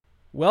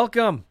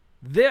Welcome.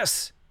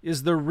 This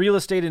is the Real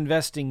Estate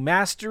Investing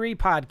Mastery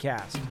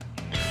Podcast.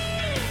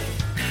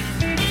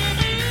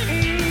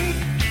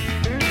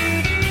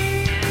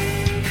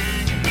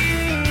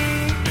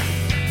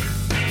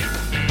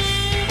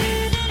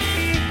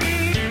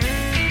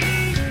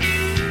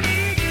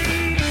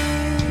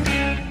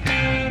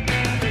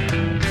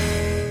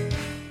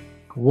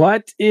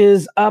 What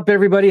is up,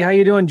 everybody? How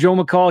you doing? Joe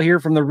McCall here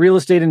from the Real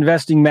Estate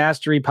Investing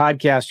Mastery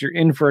Podcast. You're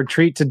in for a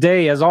treat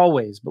today, as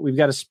always, but we've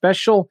got a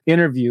special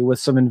interview with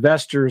some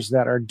investors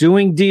that are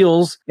doing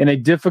deals in a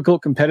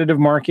difficult competitive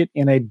market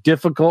in a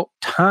difficult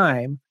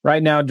time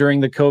right now during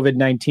the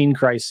COVID-19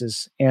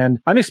 crisis. And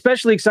I'm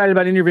especially excited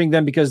about interviewing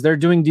them because they're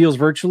doing deals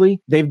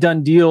virtually. They've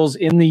done deals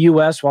in the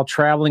US while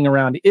traveling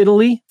around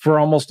Italy for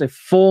almost a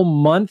full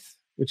month,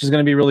 which is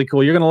going to be really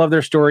cool. You're going to love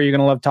their story. You're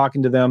going to love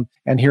talking to them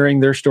and hearing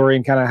their story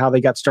and kind of how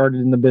they got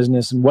started in the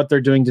business and what they're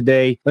doing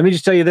today. Let me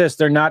just tell you this,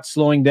 they're not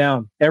slowing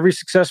down. Every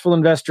successful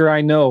investor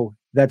I know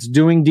that's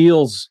doing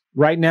deals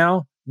right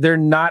now, they're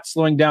not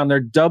slowing down. They're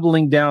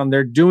doubling down.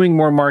 They're doing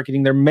more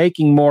marketing. They're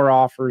making more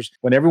offers.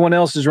 When everyone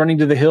else is running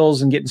to the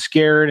hills and getting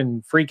scared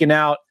and freaking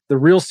out, the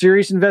real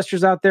serious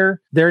investors out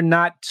there, they're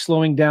not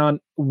slowing down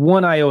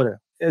one iota.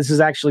 This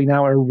is actually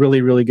now a really,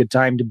 really good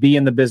time to be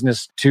in the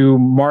business, to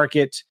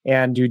market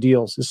and do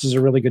deals. This is a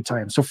really good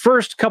time. So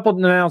first, couple of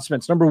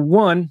announcements. Number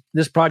one,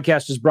 this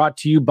podcast is brought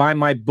to you by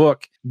my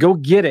book. Go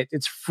get it.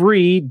 It's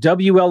free,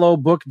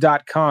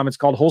 WLObook.com. It's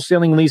called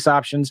Wholesaling Lease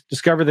Options.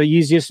 Discover the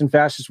easiest and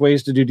fastest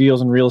ways to do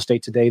deals in real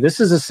estate today.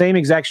 This is the same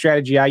exact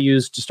strategy I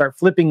used to start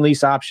flipping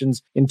lease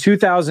options in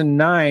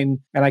 2009,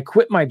 and I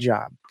quit my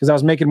job because I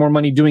was making more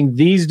money doing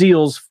these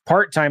deals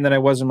part-time than I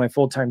was in my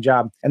full-time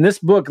job. And this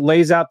book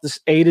lays out this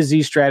A to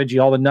Z strategy,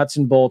 all the nuts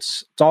and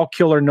bolts. It's all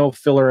killer, no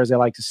filler, as I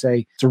like to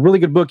say. It's a really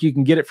good book. You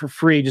can get it for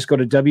free. Just go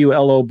to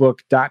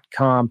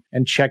WLObook.com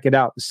and check it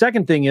out. The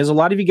second thing is, a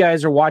lot of you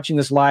guys are watching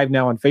this live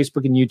now on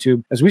Facebook and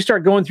YouTube. As we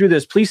start going through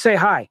this, please say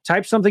hi.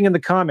 Type something in the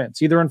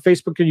comments, either on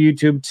Facebook or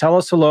YouTube. Tell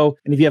us hello.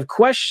 And if you have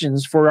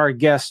questions for our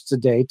guests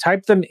today,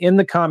 type them in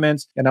the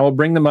comments and I will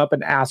bring them up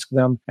and ask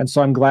them. And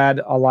so I'm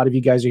glad a lot of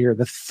you guys are here.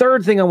 The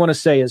third thing I want to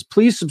say is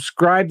please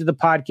subscribe to the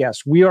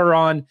podcast. We are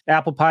on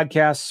Apple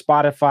Podcasts,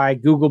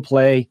 Spotify, Google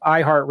Play,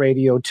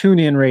 iHeartRadio,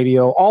 TuneIn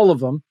Radio, all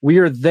of them. We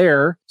are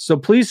there. So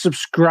please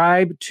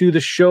subscribe to the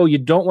show. You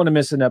don't want to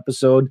miss an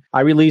episode. I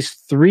release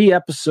 3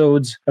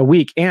 episodes a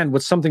week. And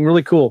what's something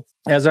really cool,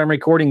 as I'm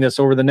recording this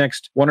over the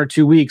next 1 or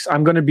 2 weeks,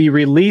 I'm going to be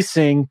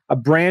releasing a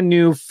brand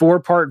new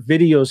 4-part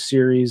video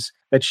series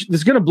that's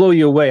going to blow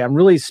you away. I'm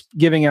really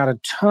giving out a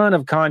ton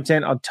of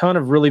content, a ton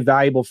of really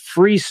valuable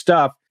free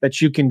stuff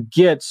that you can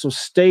get. So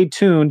stay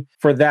tuned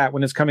for that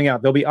when it's coming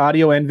out. There'll be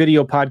audio and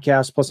video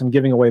podcasts. Plus, I'm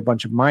giving away a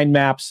bunch of mind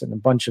maps and a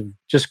bunch of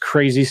just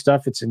crazy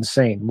stuff. It's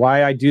insane.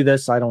 Why I do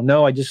this, I don't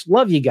know. I just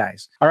love you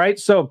guys. All right.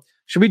 So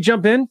should we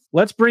jump in?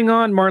 Let's bring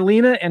on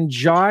Marlena and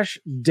Josh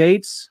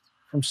Dates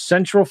from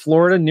Central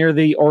Florida near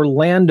the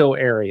Orlando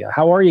area.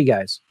 How are you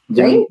guys?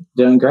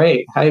 Doing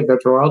great. Hi,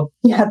 Virtual World.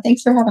 Yeah,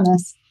 thanks for having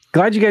us.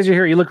 Glad you guys are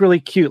here. You look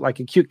really cute, like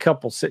a cute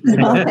couple sitting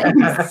together.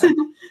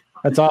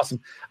 That's awesome.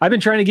 I've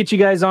been trying to get you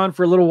guys on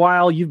for a little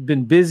while. You've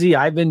been busy.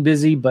 I've been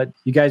busy, but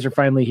you guys are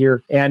finally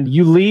here. And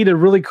you lead a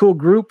really cool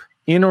group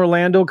in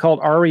Orlando called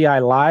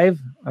REI Live.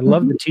 I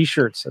love the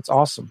t-shirts. That's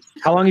awesome.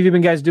 How long have you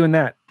been guys doing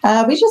that?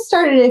 We just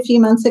started a few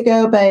months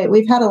ago, but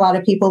we've had a lot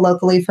of people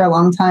locally for a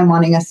long time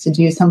wanting us to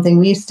do something.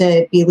 We used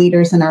to be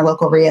leaders in our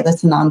local REIA.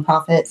 That's a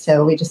nonprofit.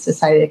 So we just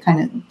decided to kind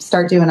of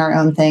start doing our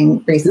own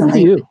thing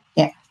recently. Good for you.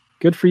 Yeah.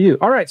 Good for you.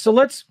 All right. So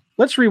let's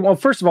read. Well,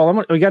 first of all,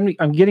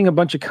 I'm getting a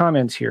bunch of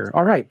comments here.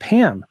 All right.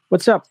 Pam.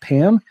 What's up,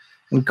 Pam?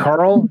 And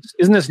Carl,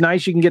 isn't this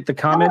nice? You can get the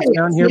comments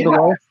down here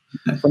below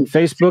from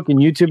Facebook and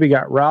YouTube. We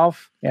got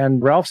Ralph.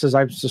 And Ralph says,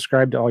 I've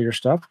subscribed to all your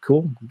stuff.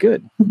 Cool.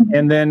 Good.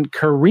 And then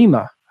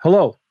Karima.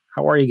 Hello.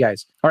 How are you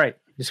guys? All right.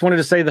 Just wanted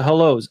to say the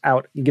hellos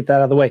out and get that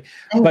out of the way.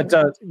 But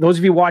those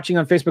of you watching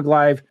on Facebook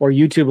Live or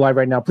YouTube Live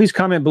right now, please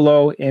comment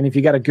below. And if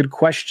you got a good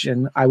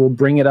question, I will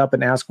bring it up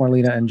and ask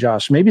Marlena and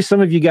Josh. Maybe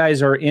some of you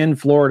guys are in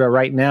Florida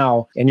right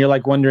now and you're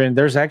like wondering,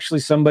 there's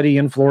actually somebody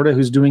in Florida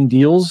who's doing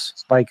deals.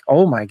 Like,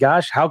 oh my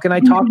gosh, how can I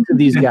talk to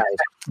these guys?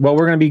 Well,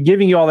 we're going to be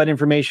giving you all that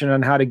information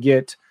on how to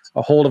get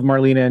a hold of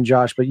Marlena and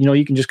Josh, but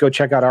you can just go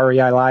check out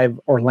REI Live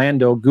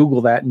Orlando, Google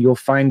that, and you'll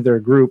find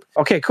their group.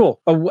 Okay, cool.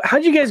 How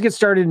did you guys get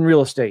started in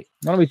real estate?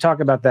 Why don't we talk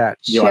about that?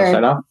 You want to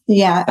start off?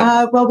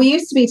 Yeah. Well, we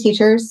used to be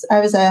teachers. I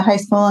was a high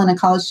school and a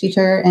college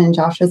teacher, and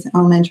Josh was an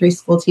elementary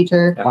school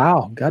teacher.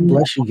 Wow. God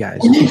bless you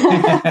guys.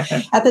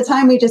 At the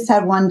time, we just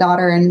had one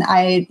daughter, and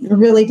I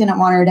really didn't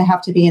want her to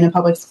have to be in a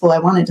public school. I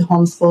wanted to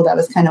homeschool. That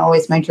was kind of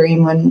always my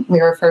dream when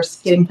we were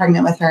first getting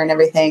pregnant with her and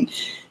everything.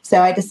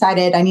 So I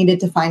decided I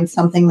needed to find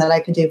something that I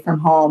could do from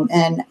home.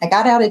 And I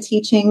got out of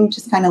teaching,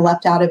 just kind of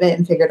left out of it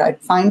and figured I'd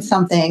find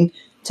something.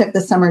 Took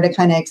the summer to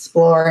kind of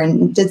explore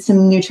and did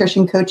some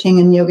nutrition coaching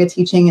and yoga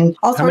teaching. And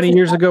all How many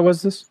years ago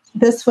was this?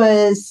 This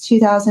was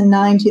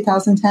 2009,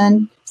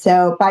 2010.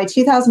 So by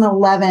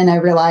 2011, I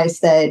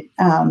realized that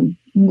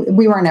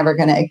we weren't ever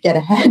going to get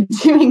ahead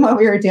doing what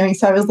we were doing.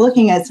 So I was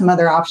looking at some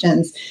other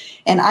options.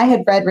 And I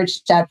had read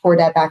Rich Dad Poor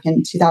Dad back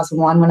in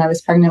 2001 when I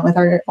was pregnant with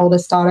our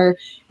oldest daughter,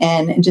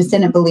 and just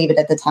didn't believe it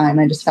at the time.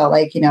 I just felt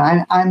like,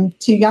 I'm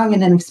too young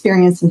and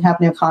inexperienced and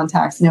have no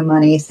contacts, no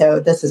money, so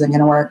this isn't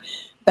going to work.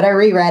 But I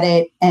reread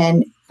it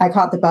and I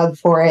caught the bug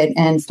for it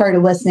and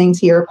started listening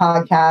to your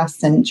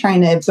podcast and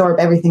trying to absorb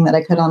everything that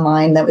I could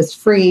online that was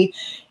free,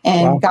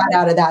 and got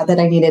out of that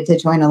I needed to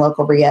join a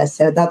local RIA.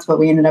 So that's what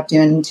we ended up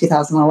doing in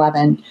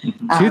 2011.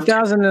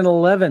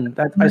 2011.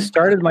 I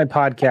started my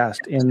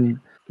podcast in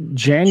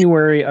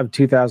January of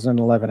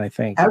 2011, I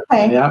think.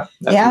 Okay. Yeah,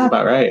 that's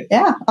about right.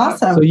 Yeah,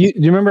 awesome. So do you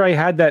remember I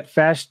had that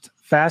fast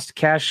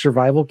cash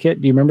survival kit?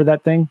 Do you remember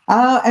that thing?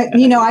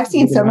 I've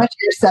seen so much of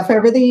your stuff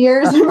over the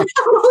years.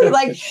 Probably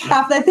like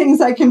half the things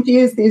I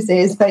confuse these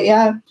days. But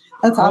yeah,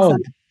 that's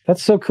awesome.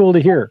 That's so cool to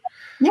hear.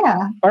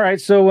 Yeah. All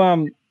right.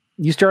 So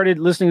you started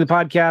listening to the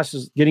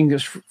podcasts, getting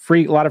this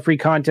a lot of free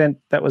content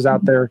that was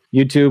out there,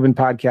 YouTube and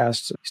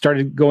podcasts.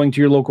 Started going to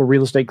your local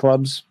real estate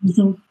clubs.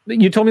 Mm-hmm.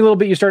 You told me a little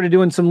bit, you started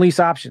doing some lease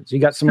options. You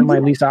got some of my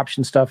lease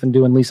option stuff and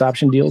doing lease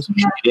option deals.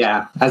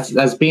 Yeah.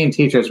 As being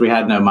teachers, we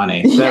had no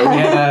money. So we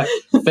had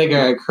to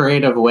figure a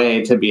creative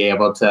way to be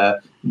able to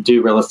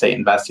do real estate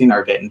investing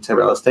or get into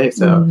real estate.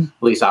 So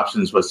lease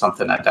options was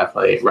something that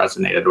definitely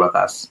resonated with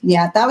us.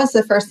 Yeah, that was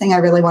the first thing I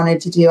really wanted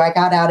to do. I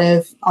got out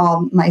of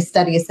all my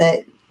studies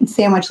that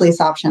sandwich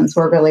lease options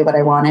were really what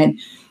I wanted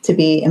to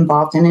be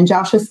involved in. And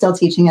Josh was still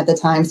teaching at the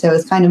time. So it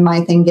was kind of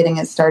my thing getting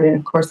it started.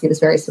 Of course, he was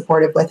very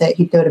supportive with it.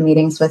 He'd go to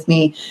meetings with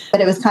me, but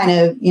it was kind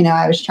of,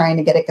 I was trying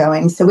to get it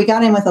going. So we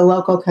got in with a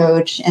local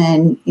coach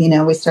and, we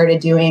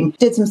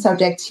did some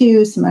subject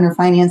to, some owner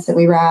finance that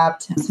we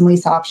wrapped, some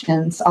lease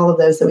options, all of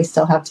those that we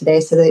still have today.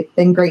 So they've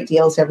been great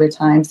deals every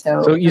time.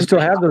 So you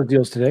still have those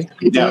deals today?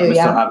 We still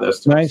have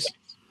those. Nice.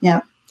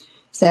 Yeah.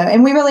 So,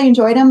 and we really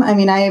enjoyed them. I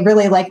mean, I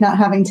really like not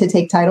having to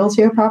take title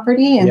to a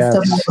property and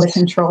still be able to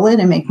control it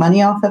and make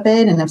money off of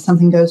it. And if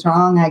something goes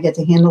wrong, I get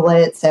to handle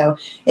it. So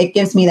it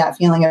gives me that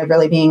feeling of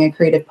really being a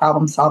creative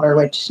problem solver,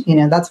 which,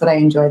 that's what I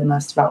enjoy the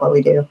most about what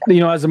we do.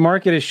 As the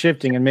market is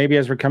shifting and maybe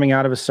as we're coming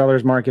out of a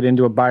seller's market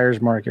into a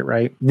buyer's market,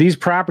 right? These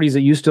properties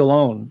that you still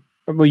own,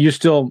 well, you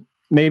still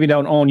maybe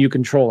don't own, you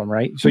control them,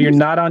 right? So you're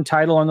not on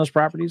title on those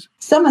properties?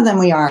 Some of them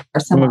we are,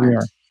 some of them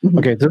are. Mm-hmm.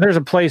 Okay, so there's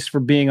a place for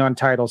being on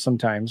title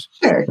sometimes.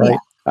 Sure, right?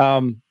 Yeah.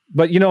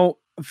 But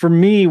for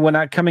me, when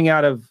I'm coming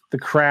out of the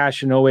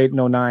crash in 08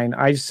 and 09,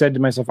 I said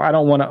to myself, I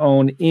don't want to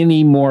own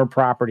any more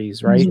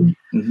properties, right?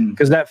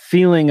 Because that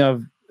feeling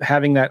of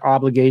having that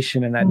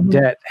obligation and that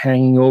debt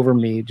hanging over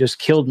me just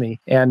killed me.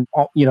 And,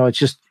 it's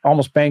just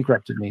almost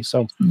bankrupted me.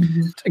 So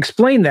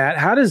explain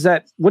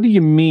that. What do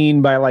you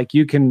mean by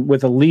you can,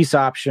 with a lease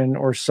option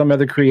or some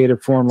other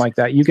creative form like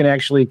that, you can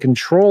actually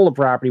control a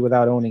property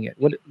without owning it?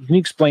 Can you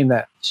explain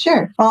that?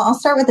 Sure. Well, I'll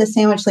start with the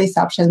sandwich lease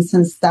option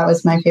since that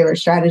was my favorite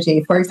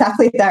strategy for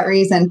exactly that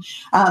reason.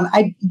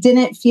 I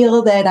didn't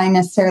feel that I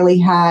necessarily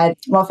had,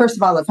 well, first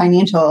of all, the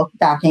financial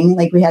backing,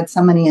 we had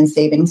some money in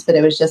savings, but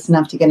it was just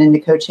enough to get into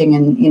coaching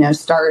and,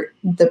 start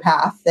the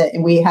path that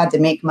we had to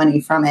make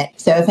money from it.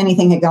 So if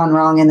anything had gone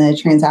wrong in the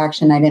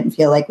transaction, I didn't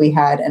feel like we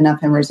had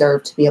enough in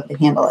reserve to be able to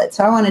handle it.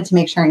 So I wanted to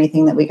make sure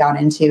anything that we got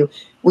into,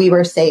 we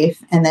were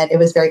safe and that it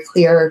was very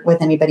clear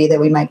with anybody that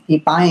we might be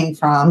buying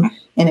from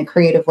in a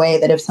creative way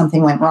that if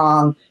something went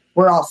wrong,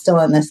 we're all still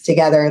in this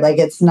together.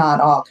 It's not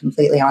all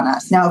completely on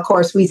us. Now, of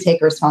course, we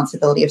take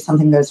responsibility if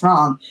something goes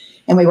wrong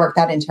and we work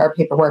that into our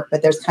paperwork,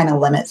 but there's kind of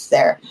limits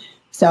there.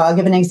 So I'll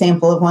give an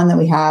example of one that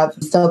we have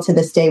still to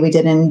this day. We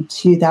did in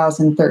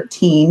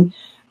 2013.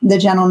 The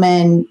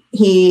gentleman,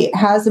 he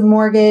has a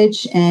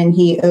mortgage and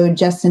he owed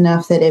just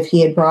enough that if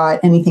he had brought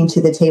anything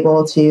to the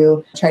table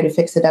to try to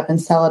fix it up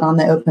and sell it on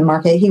the open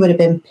market, he would have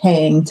been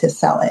paying to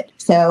sell it.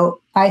 So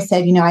I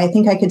said, I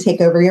think I could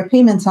take over your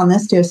payments on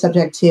this, do a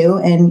subject to,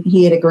 and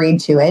he had agreed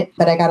to it.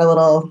 But I got a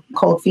little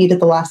cold feet at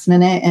the last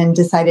minute and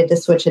decided to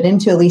switch it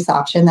into a lease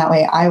option. That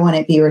way I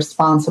wouldn't be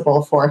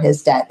responsible for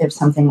his debt if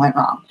something went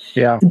wrong.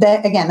 Yeah.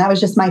 That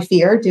was just my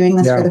fear doing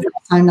this for the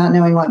first time, not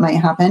knowing what might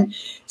happen.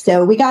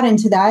 So we got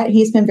into that.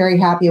 He's been very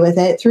happy with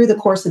it. Through the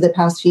course of the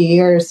past few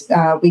years,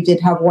 we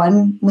did have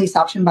one lease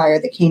option buyer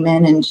that came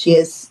in and she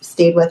has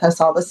stayed with us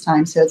all this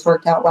time. So it's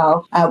worked out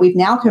well. We've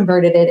now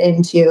converted it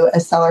into a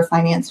seller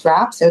finance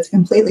wrap. So it's a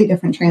completely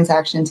different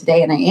transaction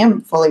today. And I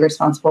am fully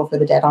responsible for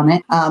the debt on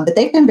it. But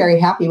they've been very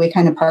happy. We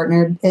kind of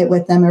partnered it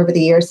with them over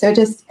the years. So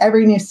just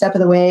every new step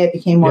of the way, it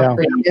became more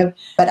creative.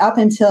 But up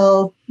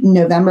until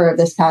November of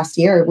this past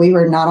year, we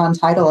were not on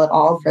title at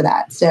all for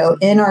that. So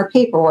in our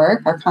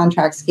paperwork, our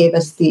contracts gave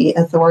us the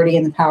authority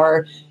and the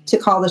power to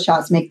call the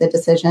shots, make the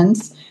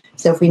decisions.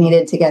 So if we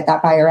needed to get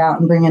that buyer out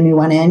and bring a new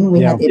one in,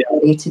 we had the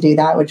ability to do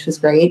that, which was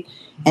great.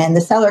 And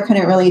the seller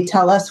couldn't really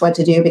tell us what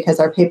to do because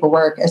our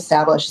paperwork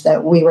established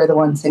that we were the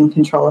ones in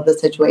control of the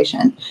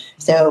situation.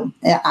 So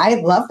I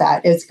love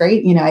that. It's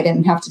great. I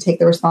didn't have to take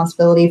the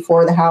responsibility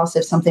for the house.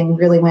 If something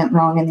really went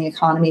wrong in the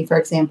economy, for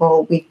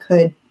example, we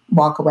could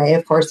walk away.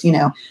 Of course,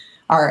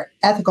 Our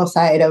ethical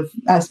side of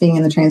us being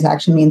in the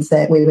transaction means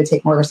that we would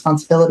take more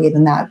responsibility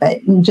than that. But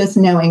just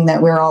knowing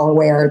that we're all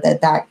aware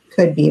that that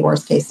could be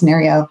worst case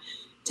scenario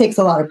takes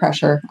a lot of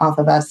pressure off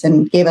of us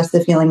and gave us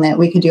the feeling that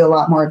we could do a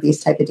lot more of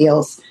these type of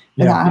deals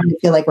without having to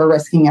feel like we're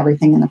risking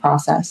everything in the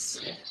process.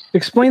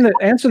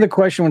 Answer the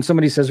question when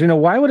somebody says,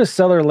 why would a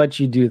seller let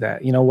you do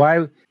that?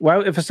 Why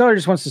if a seller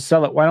just wants to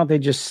sell it, why don't they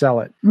just sell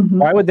it? Mm-hmm.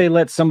 Why would they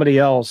let somebody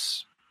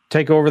else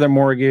take over their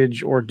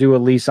mortgage or do a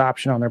lease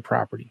option on their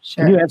property?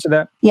 Sure. Can you answer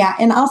that? Yeah.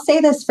 And I'll say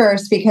this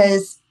first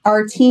because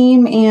our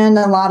team and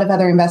a lot of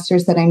other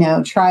investors that I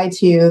know try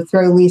to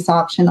throw lease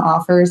option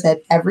offers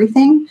at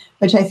everything,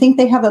 which I think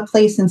they have a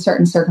place in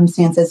certain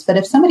circumstances. But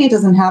if somebody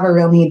doesn't have a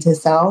real need to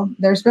sell,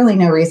 there's really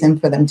no reason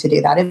for them to do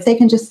that. If they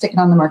can just stick it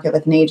on the market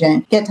with an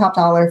agent, get top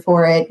dollar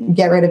for it,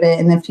 get rid of it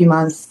in a few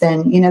months,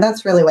 then,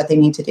 that's really what they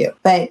need to do.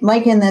 But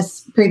like in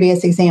this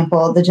previous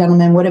example, the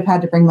gentleman would have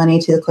had to bring money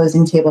to the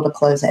closing table to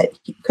close it.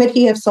 Could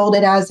he have sold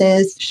it as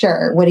is?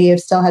 Sure. Would he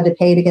have still had to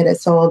pay to get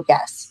it sold?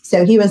 Yes.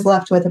 So he was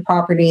left with a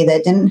property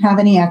that didn't have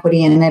any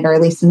equity in it, or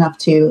at least enough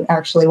to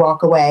actually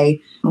walk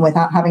away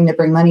without having to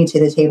bring money to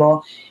the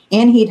table.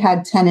 And he'd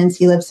had tenants.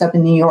 He lives up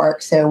in New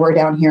York, so we're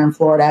down here in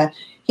Florida.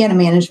 He had a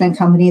management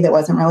company that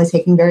wasn't really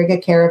taking very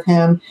good care of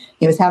him.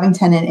 He was having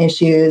tenant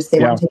issues. They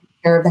weren't taking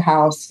care of the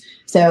house.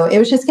 So it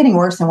was just getting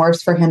worse and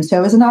worse for him. So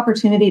it was an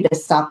opportunity to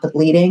stop the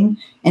bleeding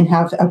and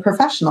have a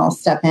professional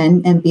step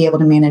in and be able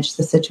to manage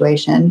the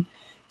situation.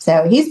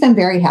 So he's been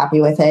very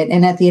happy with it.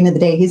 And at the end of the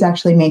day, he's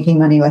actually making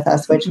money with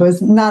us, which was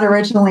not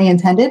originally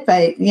intended,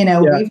 but, we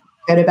feel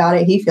good about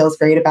it. He feels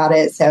great about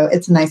it. So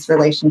it's a nice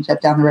relationship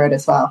down the road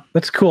as well.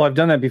 That's cool. I've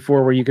done that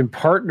before where you can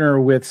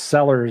partner with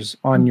sellers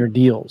on your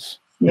deals.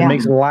 It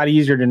makes it a lot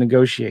easier to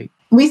negotiate.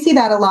 We see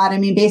that a lot. I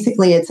mean,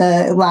 basically, it's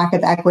a lack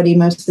of equity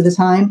most of the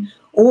time,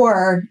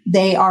 or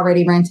they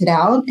already rent it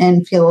out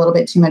and feel a little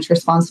bit too much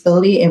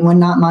responsibility and would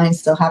not mind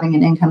still having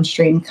an income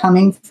stream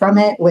coming from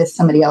it with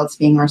somebody else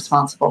being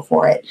responsible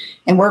for it.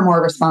 And we're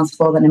more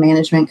responsible than a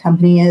management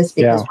company is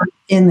because we're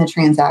in the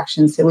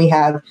transaction. So we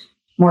have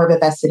more of a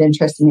vested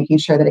interest in making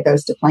sure that it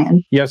goes to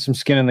plan. You have some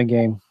skin in the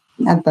game.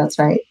 That's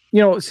right.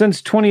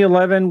 Since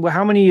 2011,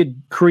 how many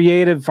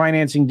creative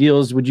financing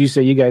deals would you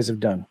say you guys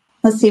have done?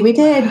 Let's see. We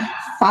did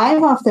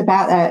 5 off the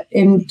bat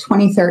in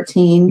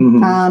 2013.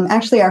 Mm-hmm.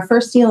 Actually, our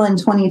first deal in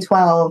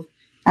 2012,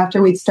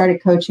 after we'd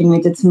started coaching,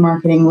 we did some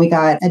marketing. We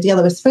got a deal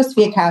that was supposed to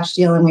be a cash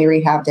deal and we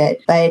rehabbed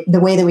it. But the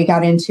way that we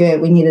got into it,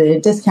 we needed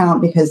a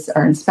discount because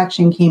our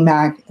inspection came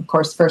back. Of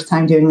course, first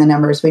time doing the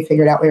numbers, we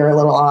figured out we were a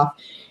little off.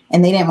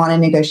 And they didn't want to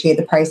negotiate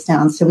the price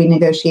down. So we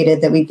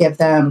negotiated that we'd give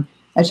them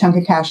a chunk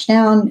of cash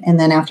down, and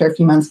then after a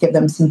few months, give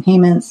them some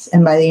payments,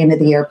 and by the end of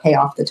the year, pay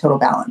off the total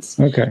balance.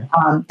 Okay.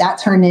 That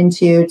turned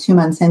into 2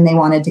 months in, they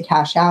wanted to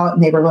cash out,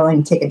 and they were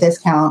willing to take a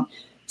discount.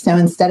 So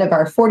instead of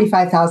our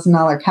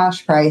 $45,000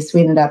 cash price,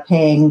 we ended up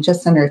paying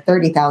just under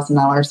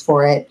 $30,000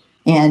 for it,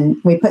 and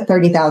we put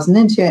 $30,000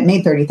 into it,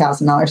 made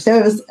 $30,000. So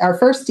it was our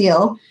first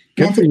deal.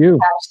 Good for you.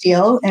 Cash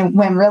deal, and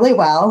went really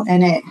well,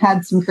 and it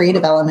had some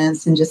creative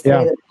elements, and just the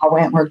way that it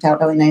all worked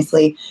out really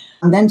nicely.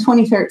 And then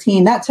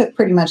 2013, that took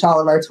pretty much all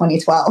of our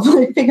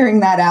 2012.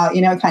 Figuring that out,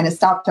 kind of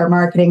stopped our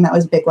marketing. That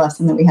was a big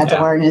lesson that we had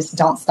to learn is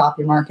don't stop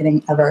your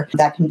marketing ever.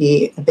 That can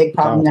be a big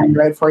problem down the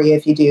road for you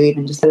if you do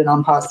even just put it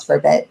on pause for a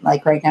bit.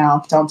 Like right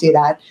now, don't do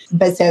that.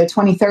 But so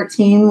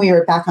 2013, we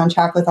were back on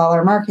track with all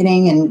our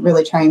marketing and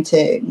really trying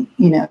to,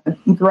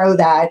 grow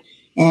that.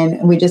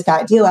 And we just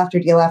got deal after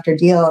deal after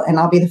deal. And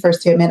I'll be the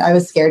first to admit I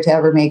was scared to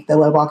ever make the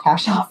lowball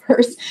cash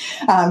offers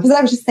because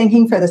I was just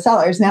thinking for the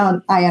sellers.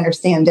 Now I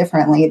understand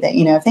differently that,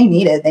 if they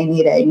need it, they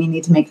need it. And you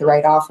need to make the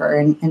right offer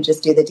and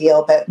just do the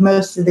deal. But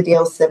most of the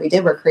deals that we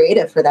did were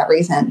creative for that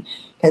reason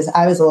because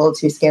I was a little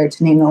too scared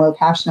to name the low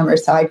cash number.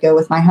 So I'd go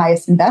with my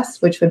highest and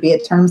best, which would be a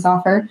terms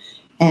offer.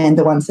 And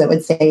the ones that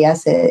would say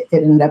yes, it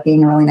ended up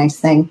being a really nice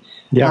thing.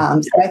 Yeah.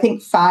 So I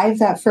think 5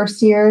 that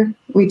first year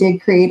we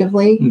did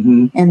creatively.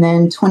 Mm-hmm. And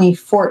then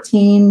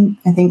 2014,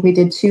 I think we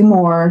did 2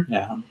 more.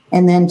 Yeah.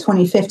 And then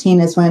 2015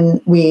 is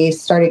when we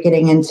started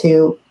getting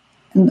into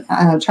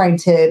trying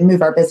to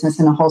move our business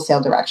in a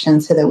wholesale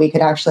direction so that we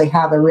could actually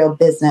have a real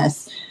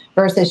business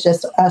versus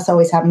just us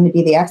always having to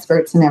be the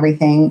experts in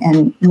everything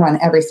and run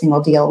every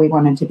single deal. We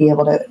wanted to be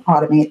able to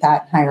automate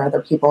that, hire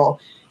other people,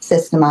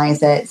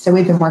 systemize it. So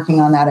we've been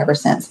working on that ever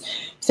since.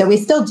 So we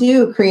still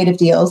do creative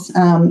deals.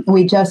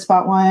 We just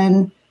bought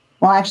one.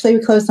 Well, actually,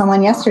 we closed on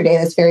one yesterday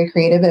that's very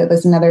creative. It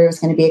was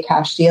going to be a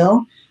cash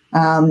deal.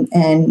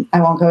 And I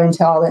won't go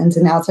into all the ins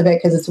and outs of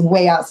it because it's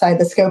way outside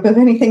the scope of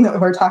anything that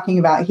we're talking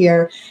about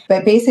here.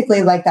 But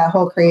basically, like that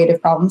whole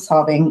creative problem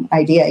solving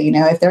idea,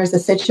 if there's a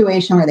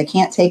situation where they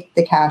can't take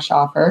the cash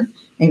offer,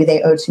 maybe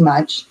they owe too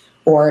much,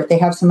 or they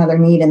have some other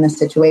need in this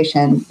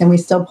situation, then we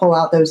still pull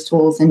out those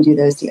tools and do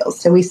those deals.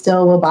 So we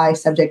still will buy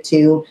subject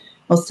to,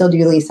 we'll still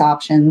do lease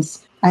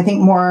options. I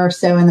think more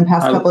so in the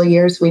past couple of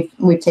years,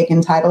 we've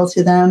taken title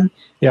to them.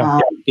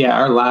 Yeah.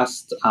 Our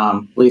last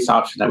lease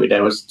option that we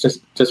did was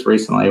just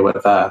recently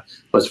with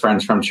was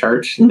friends from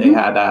church. Mm-hmm. They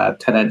had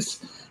tenants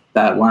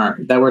that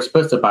were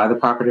supposed to buy the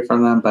property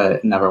from them, but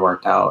it never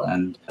worked out.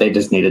 And they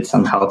just needed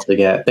some help they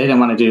didn't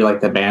want to do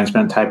like the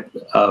management type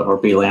of, or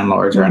be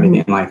landlords or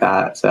anything like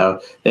that.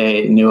 So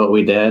they knew what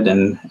we did,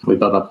 and we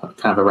built up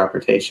kind of a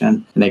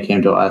reputation, and they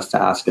came to us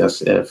to ask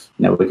us if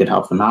we could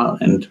help them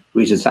out. And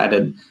we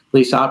decided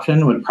lease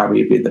option would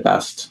probably be the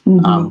best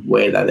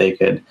way that they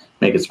could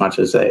make as much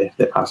as they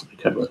possibly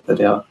could with the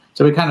deal.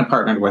 So we kind of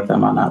partnered with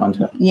them on that one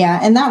too. Yeah.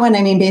 And that one,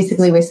 I mean,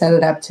 basically we set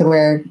it up to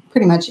where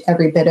pretty much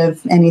every bit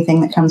of anything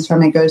that comes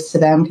from it goes to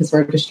them, because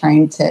we're just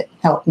trying to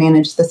help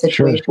manage the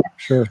situation.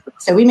 Sure.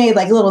 So we made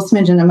like a little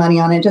smidgen of money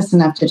on it, just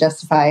enough to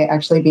justify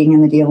actually being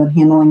in the deal and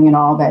handling it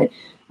all. But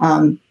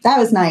that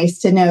was nice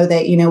to know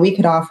that, we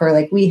could offer,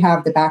 like, we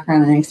have the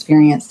background and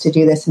experience to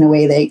do this in a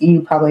way that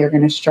you probably are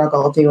going to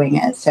struggle doing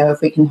it. So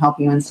if we can help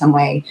you in some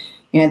way,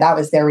 that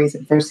was their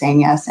reason for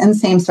saying yes. And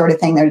same sort of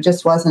thing. There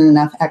just wasn't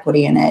enough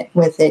equity in it,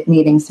 with it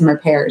needing some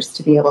repairs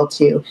to be able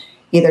to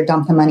either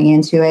dump the money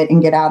into it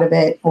and get out of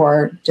it,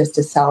 or just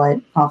to sell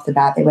it off the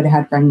bat. They would have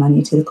had to bring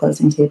money to the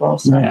closing table.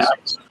 So. Yeah,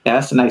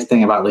 that's the nice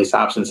thing about lease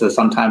options, is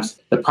sometimes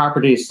the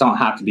properties don't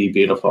have to be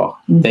beautiful.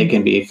 They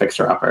can be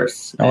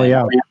fixer-uppers. Oh,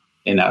 yeah.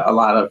 A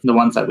lot of the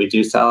ones that we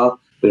do sell,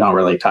 we don't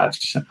really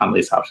touch on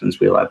lease options.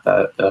 We let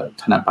the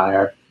tenant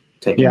buyer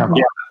take care of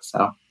it.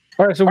 So.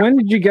 All right. So when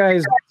were you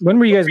guys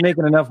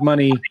making enough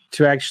money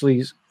to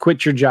actually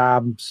quit your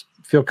jobs,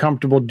 feel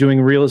comfortable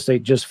doing real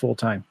estate just full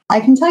time?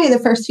 I can tell you the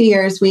first few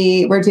years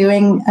we were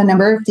doing a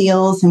number of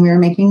deals and we were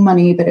making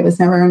money, but it was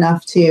never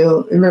enough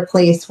to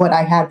replace what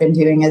I had been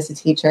doing as a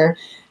teacher.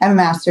 I have a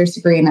master's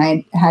degree and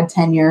I had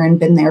tenure and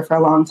been there for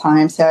a long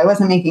time. So I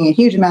wasn't making a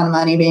huge amount of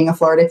money being a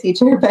Florida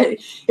teacher, but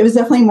it was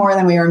definitely more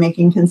than we were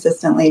making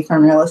consistently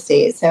from real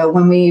estate. So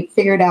when we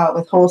figured out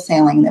with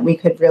wholesaling that we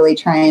could really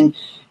try and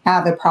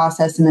have a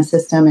process and a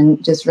system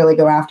and just really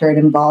go after it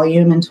in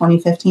volume in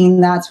 2015,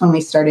 that's when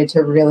we started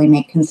to really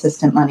make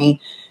consistent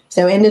money.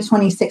 So into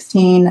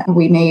 2016,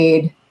 we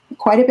made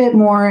quite a bit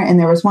more. And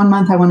there was one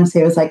month, I want to say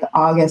it was like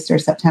August or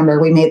September,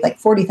 we made like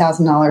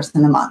 $40,000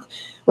 in a month,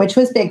 which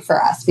was big for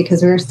us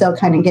because we were still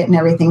kind of getting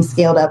everything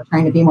scaled up,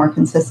 trying to be more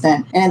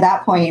consistent. And at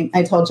that point,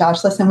 I told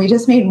Josh, listen, we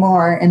just made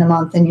more in a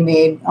month than you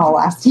made all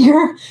last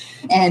year.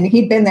 And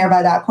he'd been there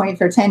by that point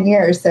for 10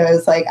 years. So it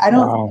was like, I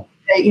don't think that,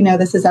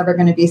 this is ever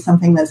going to be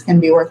something that's going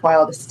to be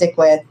worthwhile to stick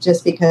with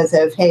just because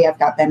of, hey, I've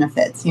got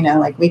benefits,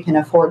 like we can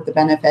afford the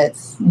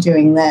benefits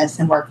doing this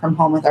and work from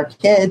home with our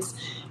kids.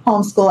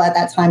 Homeschool at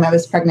that time, I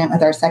was pregnant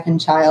with our second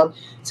child.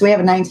 So we have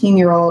a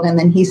 19-year-old and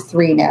then he's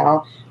 3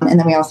 now. And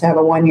then we also have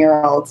a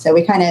 1-year-old. So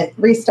we kind of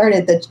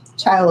restarted the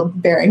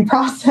childbearing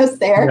process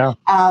there. Yeah.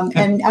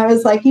 And I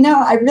was like,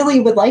 I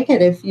really would like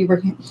it if you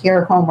were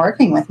here home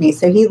working with me.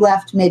 So he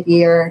left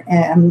mid-year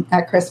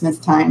at Christmas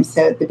time.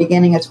 So at the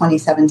beginning of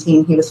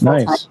 2017, he was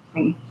full-time with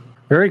me.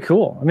 Very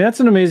cool. I mean, that's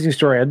an amazing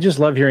story. I just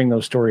love hearing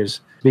those stories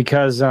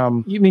because,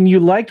 you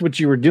liked what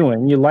you were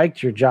doing. You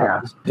liked your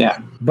job.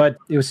 Yeah. But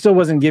it still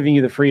wasn't giving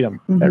you the freedom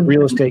that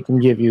real estate can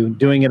give you,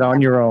 doing it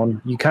on your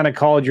own. You kind of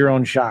called your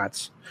own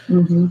shots.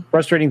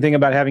 Frustrating thing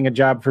about having a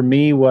job for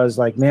me was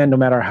like, man, no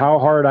matter how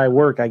hard I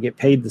work, I get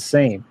paid the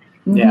same.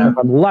 Yeah. If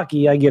I'm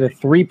lucky, I get a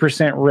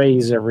 3%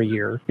 raise every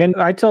year. And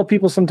I tell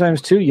people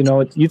sometimes too,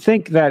 you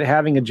think that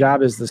having a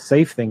job is the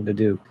safe thing to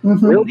do.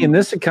 Really, in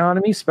this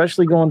economy,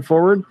 especially going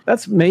forward,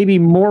 that's maybe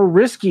more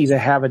risky to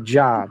have a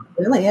job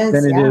than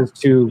it is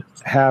to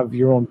have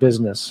your own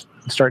business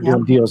and start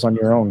doing deals on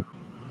your own.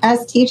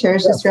 As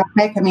teachers, just real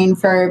quick,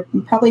 for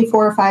probably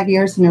 4 or 5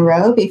 years in a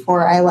row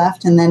before I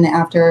left, and then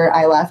after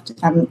I left,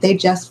 they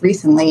just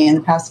recently, in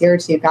the past year or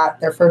two,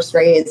 got their first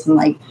raise in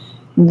like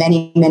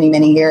many, many,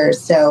 many years.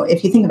 So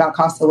if you think about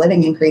cost of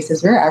living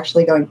increases, we're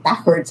actually going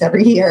backwards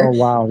every year. Oh,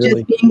 wow,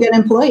 really? Just being good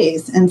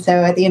employees. And so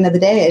at the end of the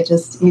day, it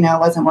just,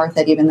 wasn't worth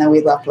it, even though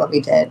we loved what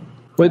we did.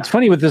 Well, it's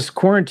funny with this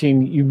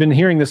quarantine, you've been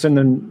hearing this in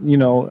the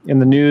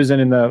news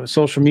and in the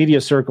social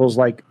media circles,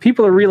 like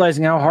people are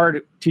realizing how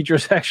hard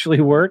teachers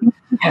actually work.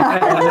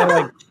 And they're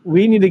like,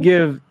 we need to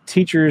give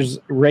teachers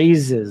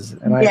raises.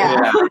 And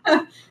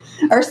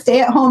or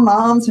stay-at-home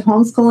moms or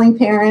homeschooling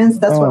parents.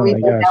 That's what we do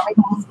now.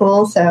 We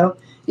homeschool. So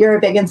you're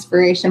a big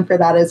inspiration for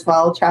that as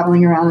well,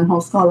 traveling around and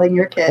homeschooling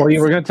your kids. Well,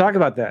 we're going to talk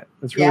about that.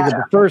 That's really good.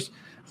 But first,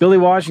 Billy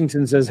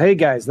Washington says, hey,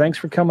 guys, thanks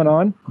for coming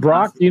on.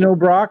 Brock, do you know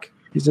Brock?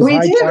 He says, we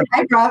do. John.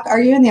 Hi, Brock. Are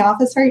you in the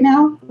office right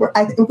now?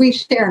 We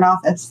share an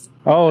office.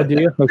 Oh, do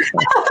you?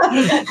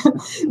 Okay.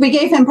 We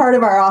gave him part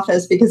of our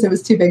office because it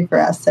was too big for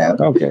us. So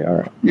okay, all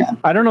right. Yeah.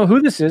 I don't know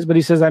who this is, but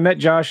he says, I met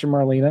Josh and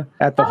Marlena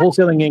at the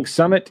Wholesaling Inc.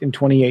 Summit in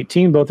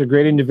 2018. Both are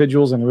great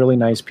individuals and really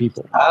nice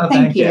people. Oh,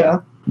 thank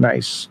you.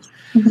 Nice.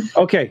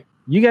 Okay.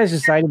 You guys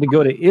decided to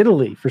go to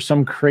Italy for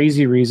some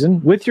crazy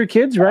reason with your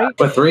kids, right?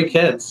 With 3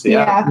 kids.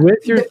 Yeah.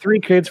 With your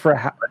 3 kids for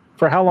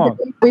how long?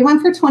 We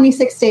went for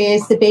 26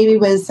 days. The baby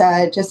was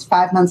just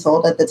 5 months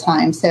old at the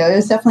time. So it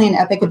was definitely an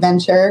epic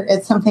adventure.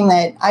 It's something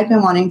that I'd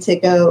been wanting to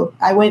go.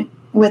 I went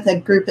with a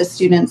group of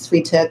students.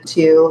 We took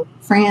to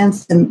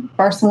France and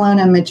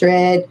Barcelona,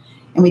 Madrid,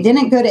 and we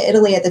didn't go to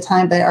Italy at the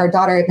time, but our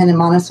daughter had been in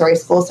Montessori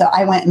school. So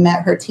I went and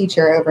met her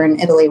teacher over in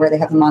Italy where they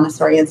have the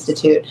Montessori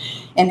Institute.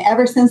 And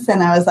ever since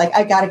then, I was like,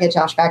 I got to get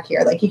Josh back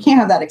here. Like, you can't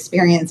have that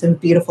experience in a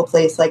beautiful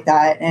place like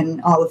that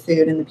and all the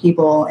food and the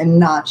people and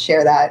not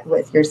share that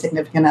with your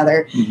significant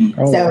other.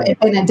 So it's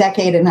been a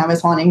decade and I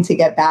was wanting to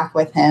get back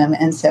with him.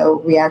 And so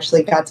we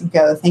actually got to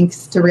go,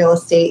 thanks to real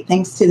estate,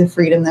 thanks to the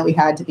freedom that we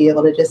had to be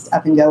able to just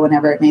up and go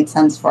whenever it made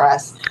sense for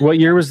us. What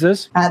year was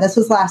this? This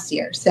was last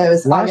year. So it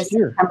was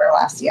September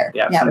last year.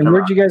 Yeah. And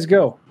where'd you guys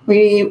go?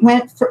 We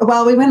went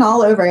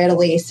all over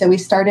Italy. So we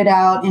started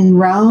out in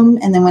Rome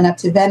and then went up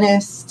to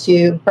Venice,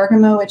 to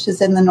Bergamo, which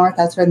is in the north.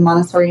 That's where the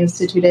Montessori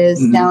Institute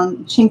is.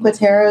 Down Cinque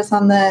Terre is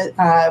on the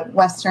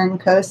western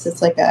coast.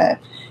 It's like a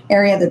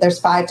area that there's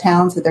 5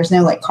 towns, that there's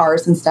no like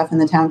cars and stuff in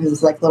the town because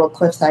it's like little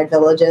cliffside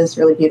villages,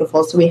 really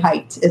beautiful. So we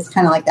hiked. It's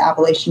kind of like the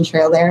Appalachian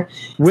Trail there.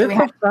 With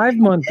a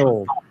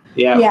 5-month-old.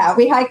 Yeah,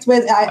 we hiked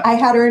with, I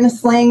had her in a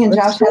sling and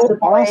Josh had the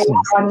boy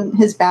on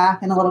his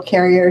back in a little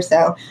carrier.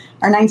 So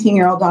our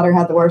 19-year-old daughter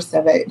had the worst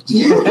of it.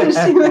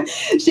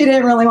 She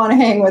didn't really want to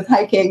hang with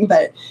hiking,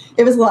 but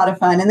it was a lot of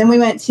fun. And then we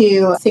went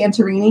to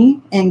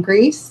Santorini in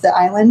Greece, the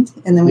island.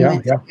 And then we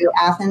went to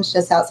Athens,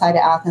 just outside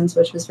of Athens,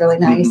 which was really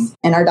nice.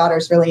 And our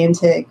daughter's really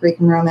into Greek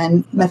and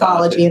Roman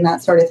mythology and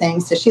that sort of thing.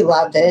 So she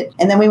loved it.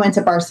 And then we went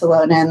to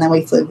Barcelona and then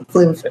we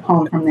flew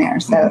home from there.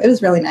 So it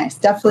was really nice.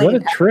 Definitely.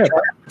 What a trip.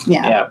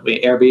 Yeah,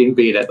 we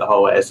Airbnb'd it the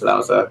whole way. So that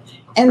was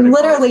and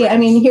literally, I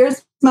mean,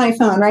 here's my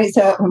phone, right?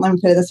 So let me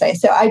put it this way.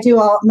 So I do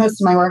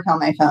most of my work on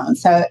my phone.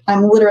 So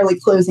I'm literally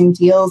closing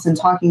deals and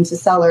talking to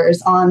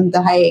sellers on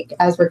the hike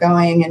as we're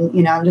going. And,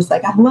 you know, I'm just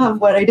like, I love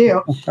what I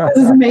do. This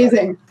is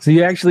amazing. So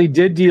you actually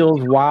did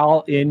deals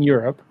while in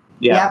Europe.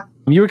 Yeah.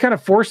 You were kind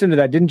of forced into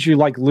that. Didn't you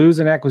like lose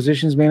an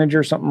acquisitions manager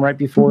or something right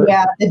before?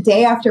 Yeah. The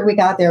day after we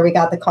got there, we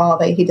got the call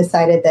that he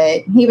decided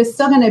that he was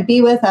still going to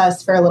be with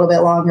us for a little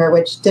bit longer,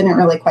 which didn't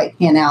really quite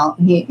pan out.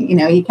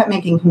 He kept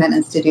making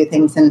commitments to do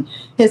things and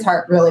his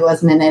heart really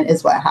wasn't in it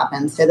is what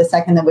happened. So the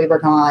second that we were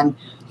gone,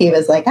 he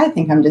was like, I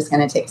think I'm just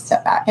going to take a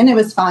step back. And it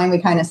was fine.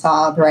 We kind of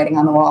saw the writing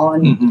on the wall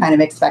and kind of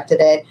expected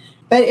it.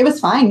 But it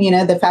was fine. You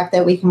know, the fact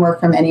that we can work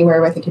from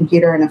anywhere with a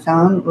computer and a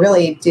phone,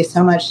 really do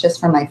so much just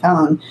from my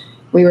phone.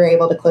 We were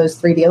able to close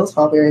 3 deals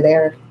while we were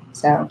there.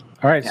 So,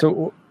 all right.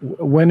 So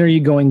when are you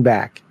going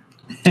back?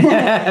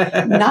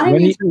 Not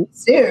anytime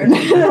soon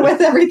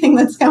with everything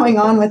that's going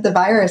on with the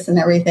virus and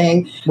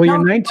everything. Well, your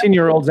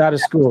 19-year-old's out of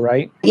school,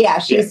 right? Yeah,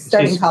 she's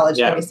starting college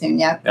pretty soon.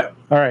 Yeah.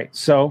 All right.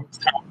 So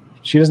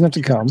she doesn't have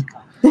to come.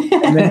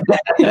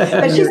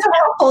 But she's so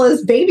helpful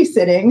as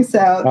babysitting.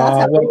 So that's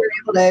how we were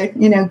able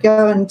to,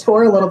 go and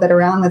tour a little bit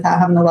around without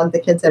having to lug the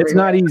kids everywhere. It's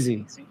not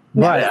easy.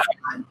 But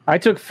I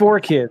took 4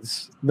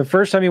 kids. The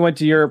first time we went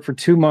to Europe for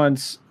 2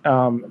 months,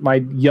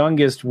 my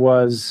youngest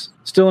was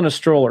still in a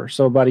stroller,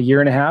 so about 1.5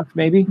 years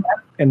maybe.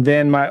 And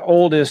then my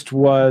oldest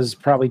was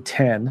probably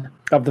 10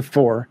 of the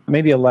 4,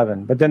 maybe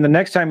 11. But then the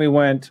next time we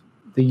went,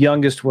 the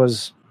youngest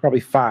was probably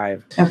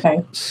 5.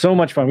 Okay. So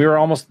much fun. We were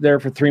almost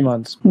there for 3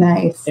 months.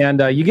 Nice. And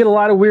you get a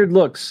lot of weird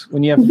looks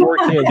when you have 4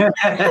 kids.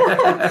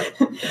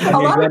 A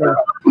lot of people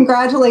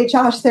congratulate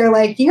Josh. They're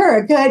like, you're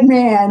a good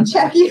man.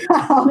 Check you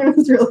out. It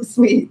was really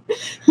sweet.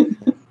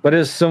 But it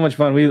was so much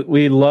fun.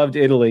 We loved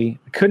Italy.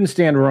 Couldn't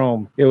stand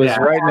Rome. It was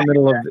right in the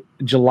middle of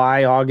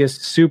July,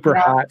 August, super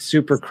hot,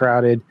 super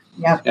crowded.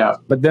 Yeah.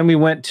 But then we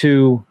went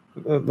to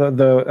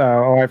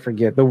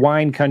the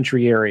wine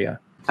country area.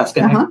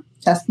 Tuscany.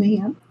 Tuscany,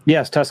 yeah.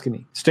 Yes,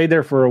 Tuscany. Stayed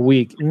there for a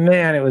week.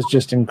 Man, it was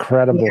just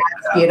incredible. Yeah,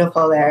 it's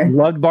beautiful there.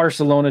 Loved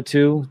Barcelona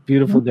too.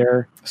 Beautiful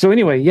there. So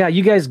anyway,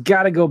 you guys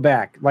got to go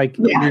back. Like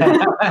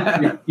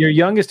your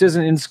youngest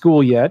isn't in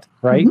school yet,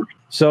 right? Mm-hmm.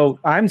 So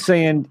I'm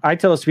saying, I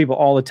tell this to people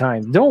all the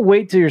time, don't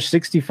wait till you're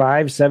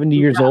 65, 70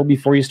 years old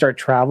before you start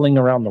traveling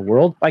around the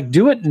world. Like,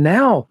 do it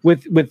now.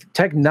 With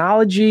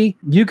technology,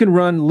 you can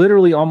run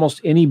literally almost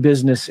any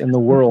business in the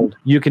world.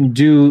 You can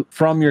do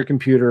from your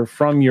computer,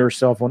 from your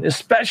cell phone,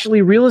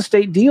 especially real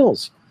estate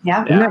deals.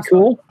 Yeah. Isn't that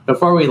cool?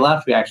 Before we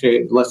left, we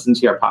actually listened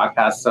to your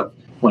podcast of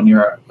when you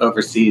were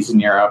overseas in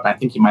Europe. I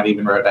think you might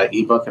even wrote an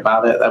ebook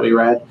about it that we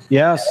read.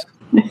 Yes.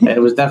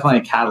 It was definitely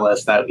a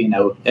catalyst that,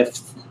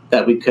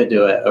 that we could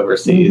do it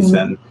overseas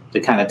and to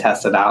kind of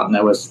test it out. And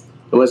it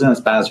wasn't as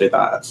bad as we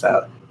thought.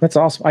 So that's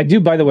awesome. I do,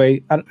 by the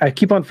way, I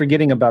keep on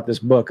forgetting about this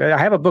book. I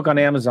have a book on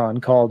Amazon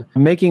called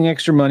Making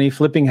Extra Money,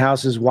 Flipping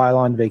Houses While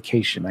on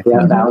Vacation. That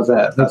was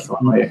it. That's the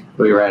one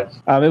we read.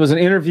 It was an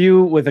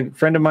interview with a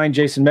friend of mine,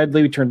 Jason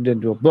Medley. We turned it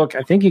into a book.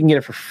 I think you can get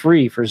it for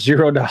free for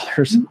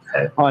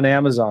 $0 on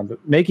Amazon.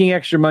 But Making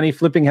Extra Money,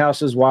 Flipping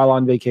Houses While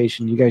on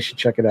Vacation. You guys should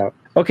check it out.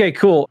 Okay,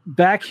 cool.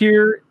 Back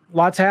here,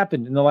 lots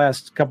happened in the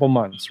last couple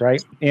months,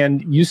 right?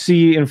 And you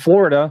see in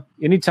Florida,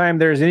 anytime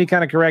there's any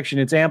kind of correction,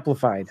 it's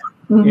amplified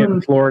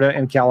in Florida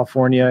and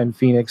California and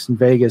Phoenix and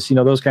Vegas,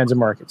 those kinds of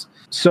markets.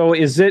 So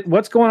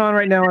what's going on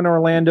right now in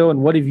Orlando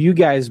and what have you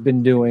guys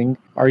been doing?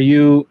 Are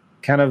you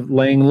kind of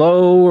laying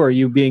low? Or are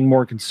you being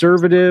more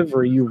conservative? Or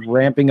are you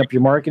ramping up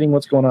your marketing?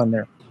 What's going on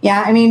there?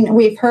 Yeah, I mean,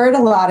 we've heard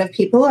a lot of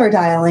people are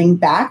dialing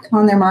back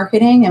on their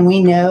marketing, and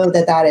we know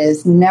that that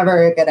is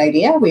never a good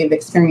idea. We've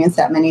experienced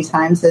that many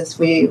times as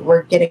we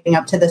were getting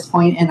up to this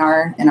point in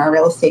our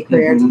real estate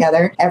career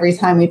together. Every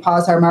time we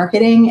pause our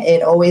marketing,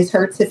 it always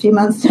hurts a few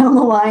months down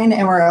the line,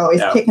 and we're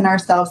always kicking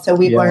ourselves. So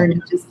we've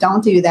learned, just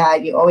don't do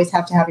that. You always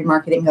have to have your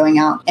marketing going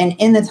out. And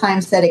in the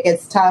times that it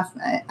gets tough,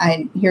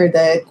 I hear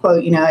the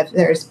quote, if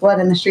there's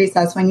blood in the streets,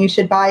 that's when you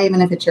should buy,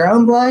 even if it's your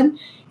own blood.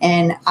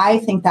 And I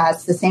think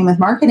that's the same with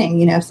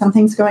marketing. If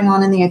something's going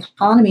on in the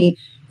economy,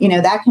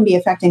 that can be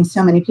affecting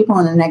so many people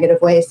in a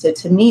negative way. So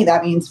to me,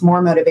 that means more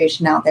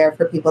motivation out there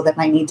for people that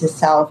might need to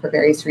sell for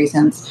various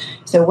reasons.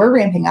 So we're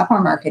ramping up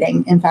our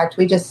marketing. In fact,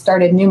 we just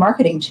started new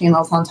marketing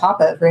channels on top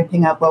of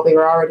ramping up what we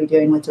were already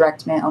doing with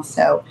direct mail.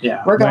 So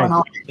we're going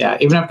on. Yeah,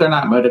 even if they're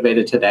not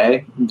motivated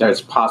today, there's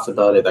a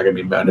possibility they're going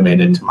to be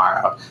motivated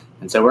tomorrow.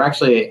 And so we're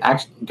actually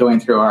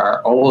going through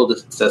our old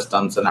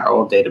systems and our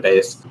old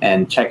database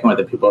and checking with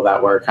the people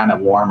that were kind of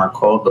warm or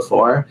cold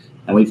before.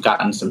 And we've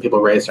gotten some people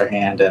raise their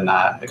hand, and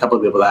a couple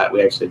of people that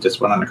we actually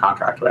just went under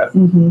contract with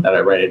that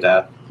are ready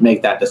to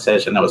make that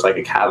decision. It was like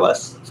a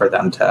catalyst for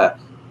them to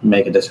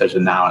make a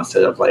decision now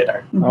instead of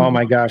later. Oh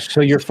my gosh.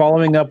 So you're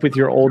following up with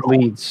your old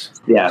leads.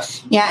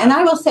 Yes. Yeah. And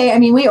I will say,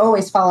 we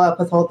always follow up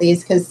with old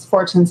leads because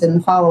fortune's in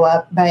the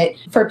follow-up. But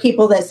for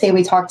people that say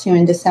we talked to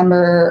in December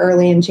or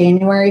early in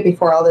January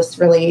before all this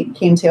really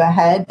came to a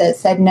head that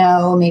said,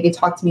 no, maybe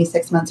talk to me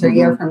 6 months or a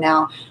year from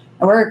now,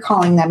 we're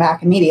calling them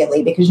back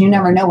immediately because you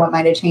never know what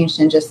might have changed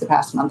in just the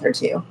past month or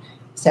two.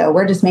 So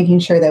we're just making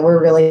sure that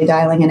we're really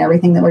dialing in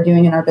everything that we're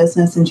doing in our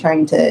business and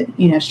trying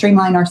to,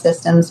 streamline our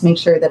systems, make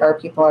sure that our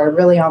people are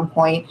really on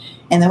point,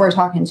 and that we're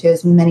talking to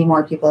as many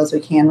more people as we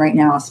can right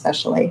now,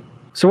 especially.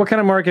 So what kind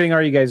of marketing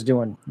are you guys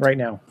doing right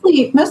now?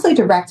 Mostly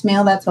direct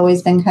mail. That's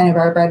always been kind of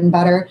our bread and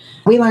butter.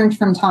 We learned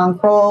from Tom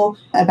Kroll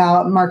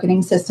about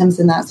marketing systems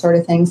and that sort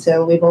of thing.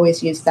 So we've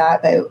always used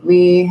that. But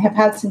we have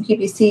had some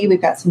PPC.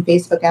 We've got some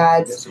Facebook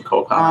ads. Some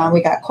cold calling.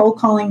 We got cold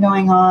calling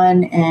going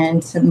on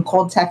and some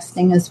cold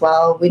texting as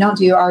well. We don't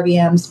do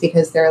RVMs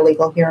because they're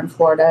illegal here in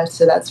Florida.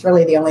 So that's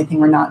really the only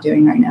thing we're not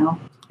doing right now.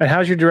 And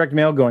how's your direct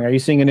mail going? Are you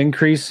seeing an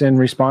increase in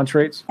response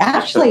rates?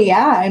 Actually,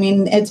 yeah.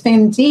 It's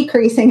been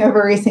decreasing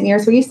over recent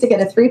years. We used to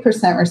get a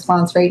 3%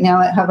 response rate. Now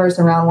it hovers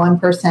around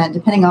 1%,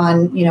 depending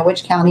on,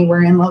 which county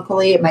we're in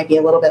locally. It might be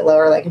a little bit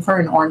lower. Like if we're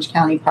in Orange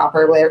County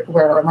proper, where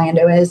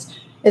Orlando is,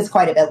 it's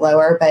quite a bit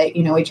lower. But,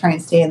 we try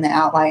and stay in the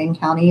outlying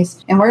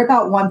counties. And we're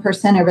about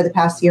 1% over the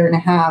past year and a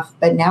half.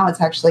 But now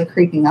it's actually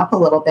creeping up a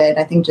little bit,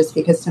 I think, just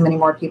because so many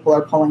more people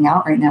are pulling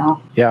out right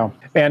now. Yeah.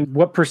 And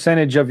what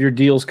percentage of your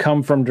deals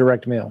come from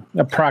direct mail,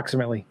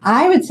 approximately?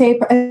 I would say,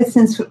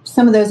 since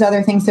some of those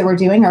other things that we're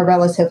doing are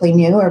relatively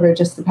new over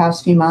just the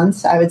past few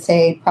months, I would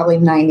say probably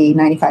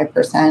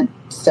 95%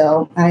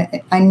 still.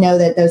 I know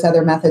that those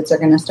other methods are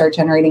going to start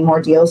generating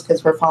more deals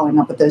because we're following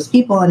up with those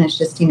people, and it's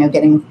just,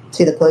 getting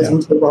to the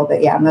closing table.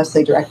 But yeah,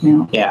 mostly direct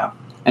mail. Yeah.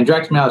 And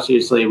direct mail is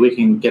usually, we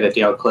can get a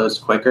deal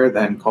closed quicker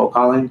than cold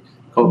calling.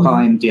 Cold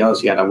calling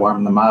deals, you got to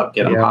warm them up,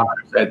 get them hot.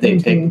 They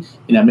take,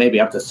 maybe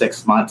up to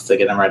 6 months to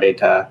get them ready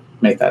to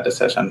make that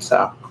decision.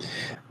 So,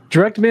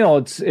 direct mail,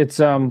 it's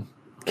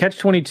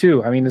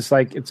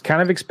catch-22. It's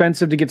kind of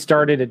expensive to get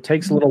started. It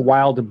takes a little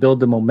while to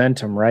build the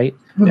momentum, right?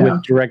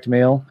 With direct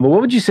mail. But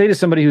what would you say to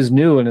somebody who's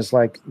new and is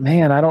like,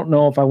 man, I don't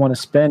know if I want to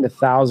spend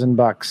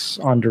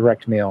 $1,000 on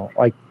direct mail?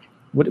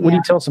 What do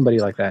you tell somebody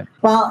like that?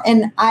 Well,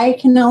 and I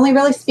can only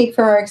really speak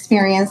for our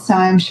experience, so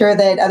I'm sure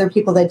that other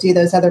people that do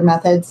those other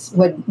methods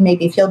would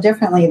maybe feel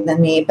differently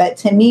than me. But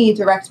to me,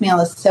 direct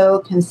mail is so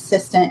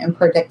consistent and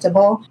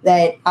predictable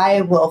that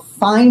I will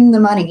find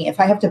the money. If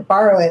I have to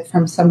borrow it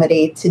from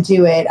somebody to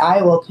do it,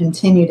 I will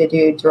continue to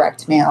do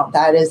direct mail.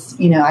 That is,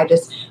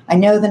 I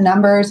know the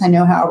numbers. I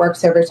know how it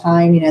works over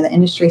time. The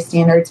industry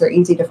standards are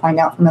easy to find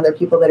out from other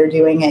people that are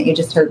doing it. You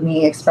just heard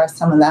me express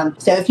some of them.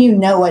 So if you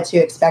know what to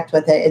expect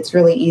with it, it's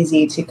really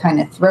easy to kind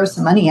of throw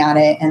some money at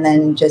it and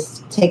then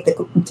just take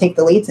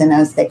the leads in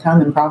as they come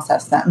and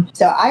process them.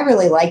 So I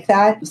really like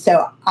that.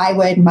 So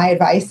my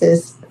advice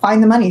is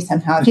find the money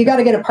somehow. If you got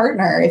to get a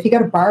partner, if you got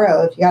to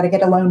borrow, if you got to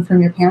get a loan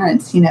from your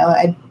parents,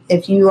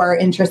 if you are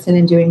interested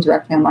in doing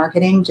direct mail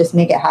marketing, just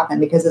make it happen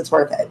because it's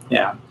worth it.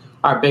 Yeah.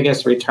 Our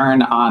biggest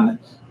return on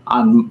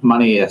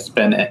money has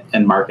been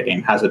in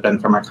marketing. Has it been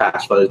from our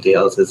cash flow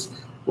deals? Is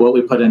what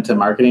we put into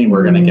marketing,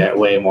 we're going to get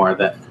way more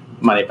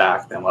money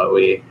back than what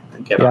we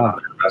get on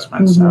other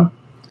investments.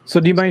 So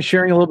do you mind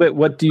sharing a little bit?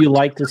 What do you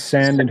like to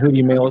send and who do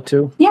you mail it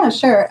to? Yeah,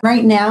 sure.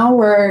 Right now,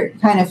 we're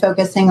kind of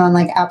focusing on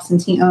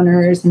absentee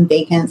owners and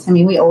vacants.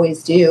 We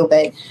always do,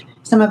 but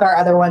some of our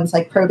other ones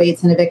like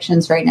probates and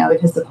evictions right now,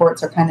 because the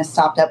courts are kind of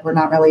stopped up, we're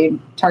not really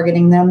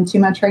targeting them too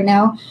much right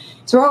now.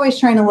 So we're always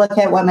trying to look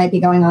at what might be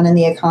going on in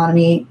the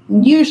economy.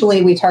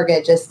 Usually we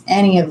target just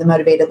any of the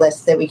motivated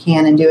lists that we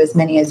can and do as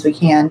many as we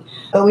can.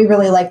 But we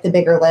really like the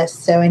bigger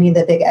lists. So any of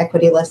the big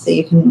equity lists that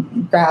you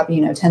can grab,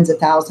 tens of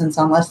thousands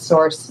on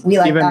ListSource. We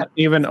like that.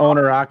 Even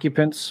owner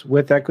occupants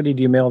with equity,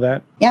 do you mail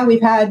that? Yeah,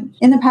 we've had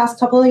in the past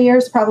couple of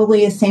years,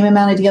 probably the same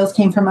amount of deals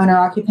came from owner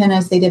occupant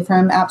as they did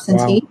from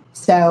absentee. Wow.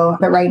 So,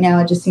 but right now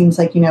it just seems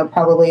like,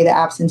 probably the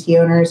absentee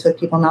owners with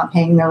people not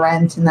paying their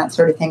rent and that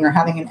sort of thing, or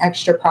having an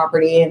extra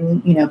property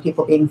and,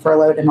 people being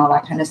furloughed and all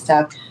that kind of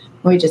stuff.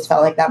 We just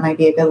felt like that might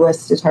be a good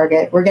list to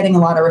target. We're getting a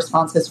lot of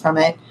responses from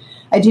it.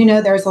 I do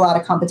know there's a lot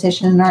of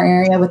competition in our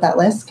area with that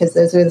list, because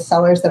those are the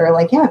sellers that are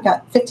like, yeah, I've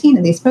got 15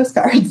 of these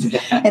postcards.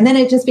 And then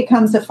it just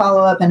becomes a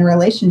follow-up and a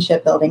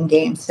relationship building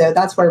game. So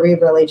that's where we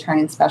really try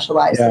and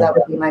specialize. Yeah. So that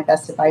would be my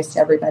best advice to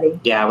everybody.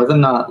 Yeah,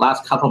 within the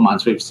last couple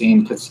months, we've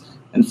seen, because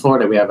in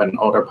Florida, we have an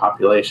older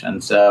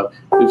population. So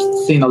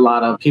we've seen a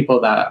lot of people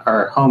that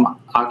are home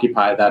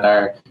occupied that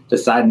are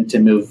deciding to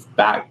move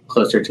back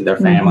closer to their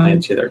family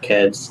and to their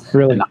kids,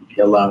 and not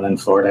be alone in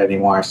Florida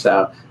anymore.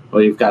 So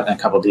we've gotten a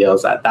couple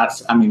deals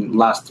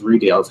last 3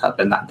 deals have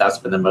been that's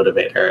been the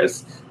motivator,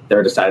 is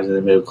they're deciding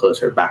to move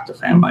closer back to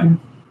family.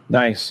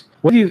 Nice.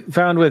 What have you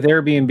found with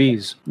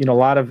Airbnbs? A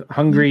lot of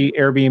hungry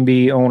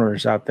Airbnb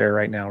owners out there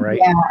right now, right?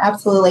 Yeah,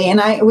 absolutely.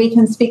 And we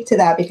can speak to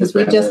that because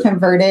we just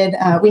converted.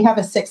 We have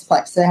a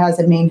 6-plex that has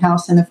a main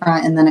house in the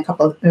front and then a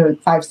couple of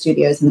 5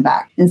 studios in the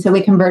back. And so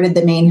we converted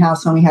the main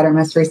house when we had our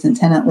most recent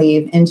tenant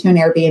leave into an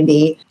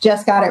Airbnb,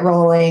 just got it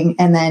rolling,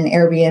 and then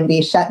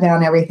Airbnb shut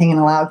down everything and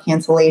allowed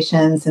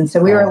cancellations. And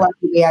so we were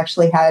lucky. We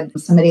actually had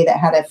somebody that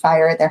had a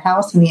fire at their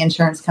house, and the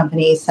insurance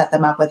company set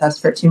them up with us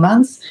for 2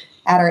 months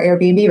at our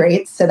Airbnb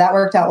rates. So that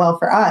worked out well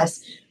for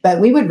us. But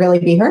we would really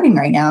be hurting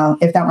right now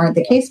if that weren't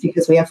the case,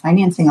 because we have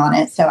financing on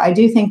it. So I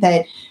do think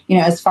that,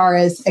 as far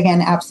as, again,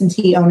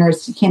 absentee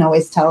owners, you can't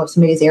always tell if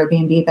somebody's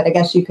Airbnb, but I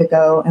guess you could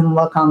go and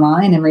look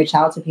online and reach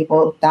out to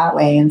people that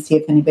way and see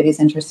if anybody's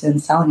interested in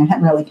selling. I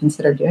hadn't really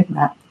considered doing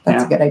that.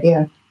 That's a good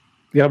idea.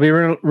 Yeah,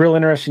 it'll be real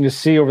interesting to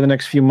see over the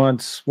next few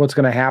months what's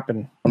going to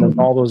happen with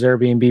all those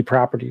Airbnb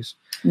properties.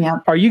 Yeah.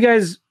 Are you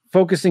guys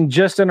focusing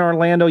just in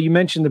Orlando? You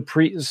mentioned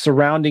the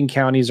surrounding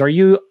counties. Are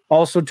you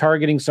also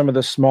targeting some of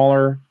the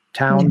smaller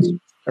towns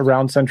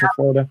around Central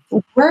Florida?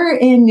 We're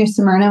in New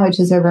Smyrna, which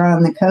is over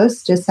on the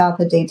coast, just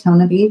south of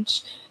Daytona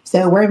Beach.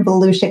 So we're in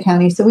Volusia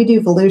County. So we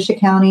do Volusia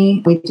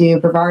County. We do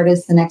Brevard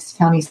is the next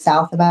county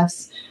south of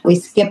us. We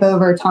skip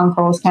over Tom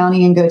Coles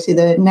County and go to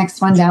the next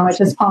one down, which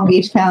is Palm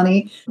Beach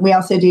County. We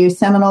also do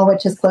Seminole,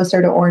 which is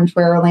closer to Orange,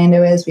 where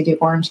Orlando is. We do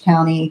Orange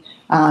County.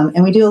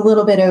 And we do a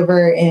little bit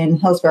over in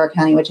Hillsborough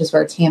County, which is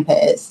where Tampa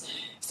is.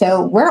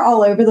 So we're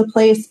all over the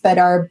place, but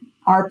our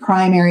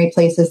primary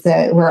places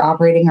that we're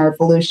operating are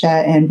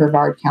Volusia and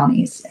Brevard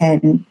counties.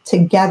 And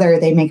together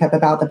they make up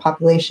about the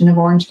population of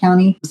Orange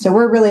County. So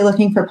we're really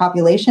looking for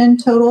population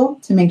total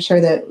to make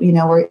sure that,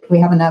 we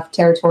have enough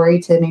territory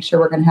to make sure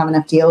we're going to have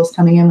enough deals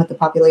coming in with the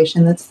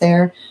population that's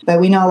there.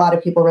 But we know a lot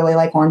of people really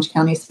like Orange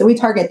County. So we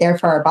target there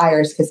for our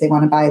buyers because they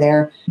want to buy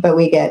there, but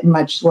we get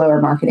much lower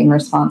marketing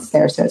response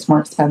there. So it's more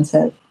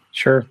expensive.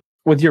 Sure.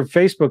 With your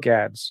Facebook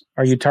ads,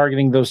 are you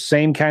targeting those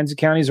same kinds of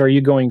counties, or are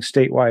you going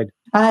statewide?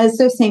 It's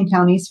those same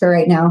counties for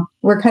right now.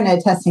 We're kind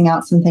of testing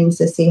out some things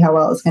to see how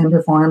well it's going to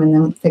perform, and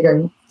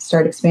then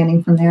start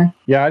expanding from there.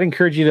 Yeah, I'd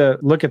encourage you to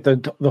look at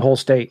the whole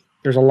state.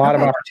 There's a lot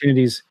of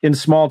opportunities in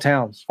small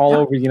towns all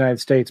over the United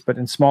States, but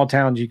in small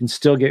towns, you can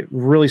still get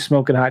really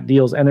smoking hot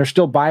deals, and there's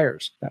still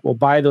buyers that will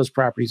buy those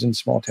properties in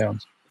small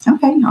towns.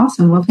 Okay,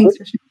 awesome. Well, thanks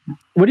for sharing.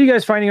 What are you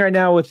guys finding right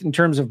now in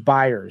terms of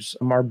buyers?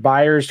 Are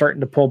buyers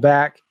starting to pull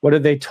back? What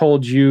have they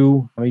told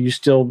you? Are you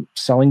still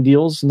selling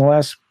deals in the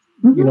last,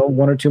 1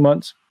 or 2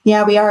 months?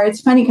 Yeah, we are.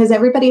 It's funny because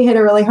everybody hit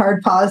a really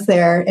hard pause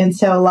there. And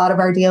so a lot of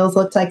our deals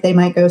looked like they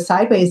might go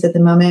sideways at the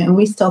moment. And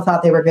we still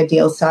thought they were good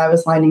deals. So I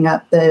was lining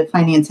up the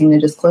financing to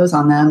just close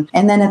on them.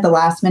 And then at the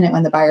last minute,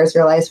 when the buyers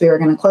realized we were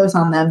going to close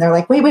on them, they're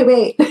like, wait,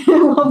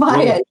 we'll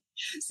buy it.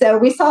 So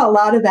we saw a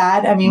lot of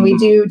that. I mean, we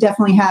do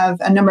definitely have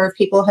a number of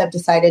people have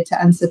decided to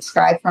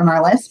unsubscribe from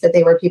our list, but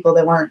they were people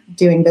that weren't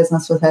doing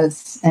business with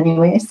us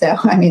anyway. So,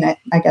 I mean,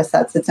 I guess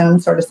that's its own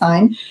sort of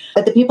sign.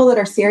 But the people that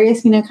are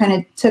serious, kind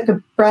of took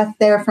a breath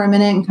there for a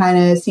minute and kind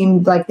of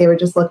seemed like they were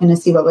just looking to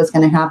see what was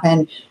going to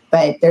happen.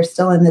 But they're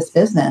still in this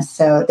business.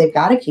 So they've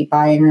got to keep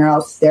buying, or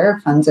else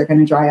their funds are going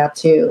to dry up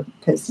too.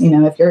 Because,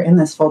 if you're in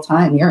this full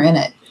time, you're in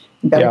it.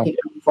 You better keep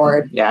going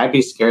forward. Yeah, I'd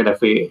be scared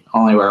if we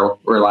only were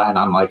relying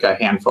on like a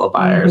handful of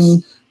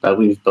buyers, but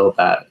we've built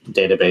that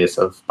database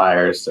of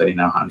buyers,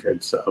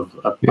 hundreds of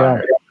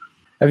buyers.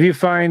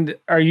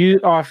 Are you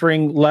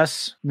offering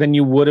less than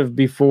you would have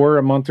before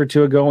a month or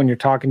two ago when you're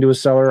talking to a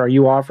seller? Are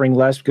you offering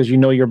less because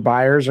your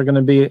buyers are going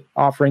to be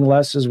offering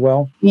less as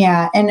well?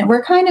 Yeah. And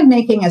we're kind of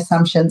making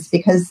assumptions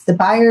because the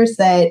buyers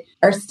that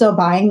are still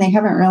buying, they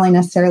haven't really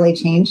necessarily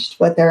changed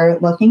what they're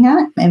looking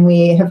at. And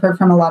we have heard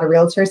from a lot of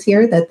realtors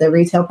here that the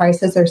retail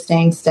prices are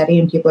staying steady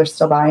and people are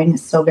still buying.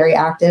 It's still very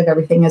active.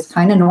 Everything is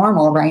kind of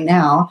normal right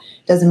now.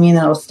 Doesn't mean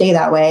that it'll stay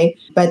that way.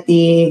 But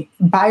the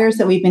buyers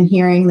that we've been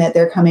hearing that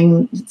they're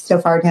coming so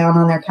far far down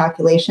on their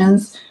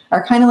calculations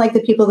are kind of like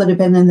the people that have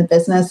been in the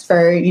business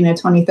for,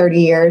 20,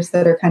 30 years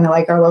that are kind of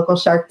like our local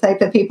shark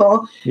type of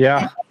people.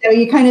 Yeah. So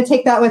you kind of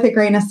take that with a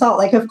grain of salt.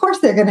 Like, of course,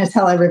 they're going to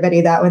tell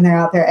everybody that when they're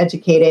out there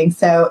educating.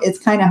 So it's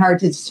kind of hard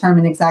to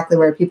determine exactly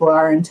where people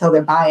are until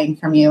they're buying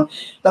from you.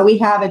 But we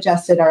have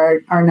adjusted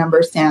our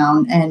numbers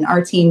down, and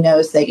our team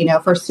knows that,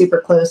 if we're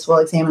super close, we'll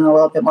examine a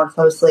little bit more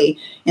closely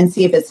and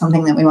see if it's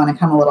something that we want to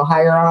come a little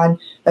higher on.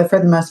 But for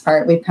the most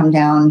part, we've come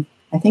down,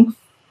 I think,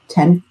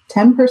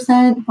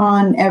 10%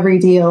 on every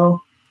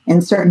deal. In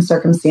certain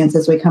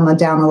circumstances, we come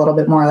down a little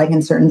bit more, like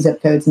in certain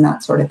zip codes and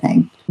that sort of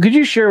thing. Could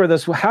you share with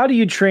us, how do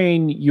you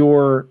train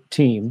your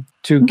team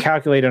to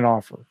calculate an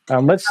offer?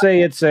 Let's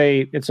say it's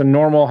a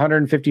normal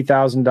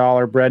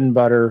 $150,000 bread and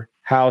butter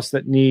house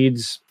that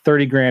needs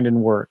 $30,000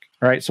 in work.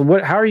 All right. So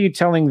how are you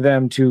telling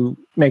them to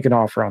make an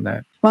offer on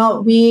that?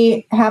 Well,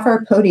 we have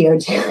our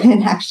Podio do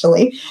it,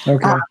 actually.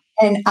 Okay.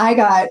 And I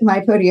got my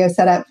Podio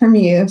set up from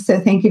you. So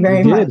thank you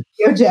very much,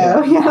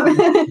 Joe.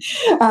 Yeah.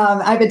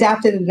 I've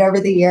adapted it over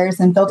the years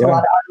and built a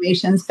lot of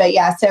automations. But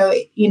yeah, so,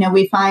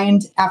 we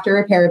find after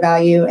repair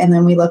value, and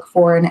then we look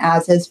for an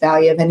as-is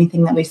value of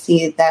anything that we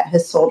see that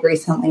has sold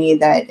recently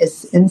that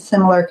is in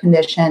similar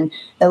condition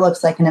that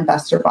looks like an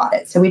investor bought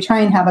it. So we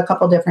try and have a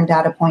couple different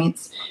data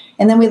points,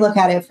 and then we look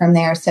at it from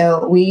there.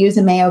 So we use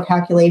a Mayo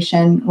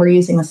calculation. We're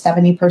using the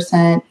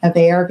 70% of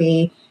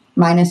ARV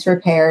minus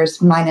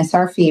repairs, minus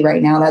our fee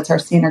right now. That's our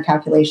standard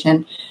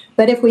calculation.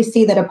 But if we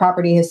see that a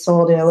property is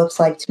sold and it looks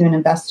like to an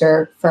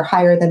investor for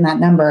higher than that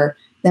number,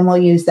 then we'll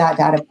use that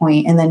data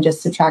point and then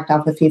just subtract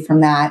off a fee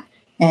from that.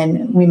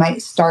 And we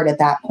might start at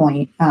that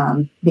point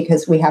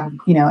because we have,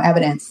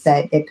 evidence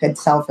that it could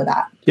sell for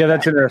that. Yeah,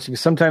 that's interesting.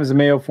 Sometimes the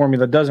Mayo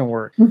formula doesn't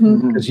work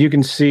because you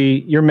can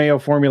see your Mayo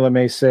formula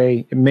may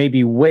say it may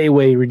be way,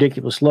 way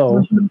ridiculous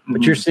low,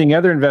 but you're seeing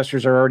other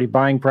investors are already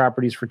buying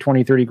properties for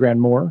 20, 30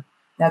 grand more.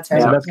 That's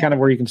right. So that's kind of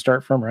where you can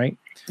start from, right?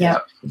 Yeah.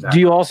 Exactly. Do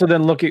you also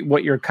then look at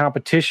what your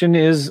competition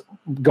is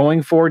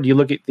going for? Do you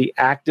look at the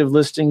active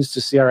listings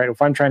to see, all right,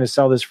 if I'm trying to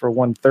sell this for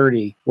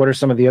 130, what are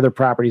some of the other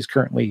properties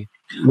currently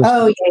listed?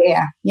 Oh,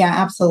 yeah,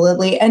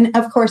 absolutely. And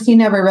of course, you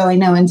never really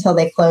know until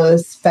they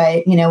close.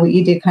 But, you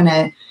do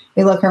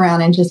we look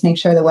around and just make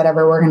sure that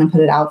whatever we're going to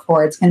put it out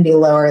for, it's going to be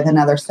lower than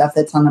other stuff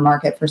that's on the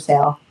market for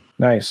sale.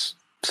 Nice.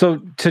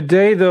 So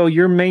today, though,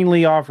 you're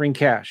mainly offering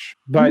cash.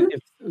 But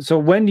so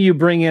when do you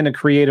bring in a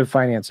creative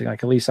financing,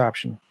 like a lease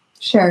option?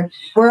 Sure.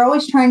 We're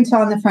always trying to,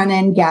 on the front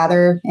end,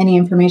 gather any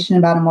information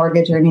about a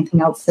mortgage or anything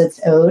else that's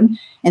owed.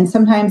 And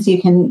sometimes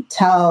you can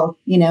tell,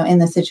 in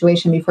the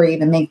situation before you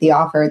even make the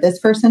offer, this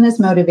person is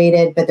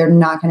motivated, but they're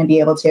not going to be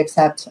able to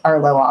accept our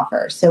low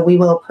offer. So we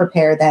will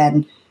prepare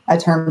then a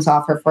terms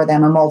offer for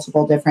them or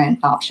multiple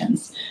different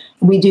options.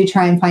 We do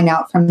try and find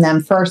out from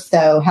them first,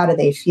 though, how do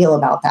they feel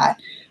about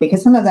that?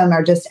 Because some of them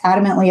are just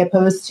adamantly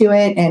opposed to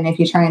it. And if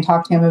you try and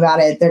talk to them about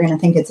it, they're going to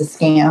think it's a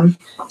scam.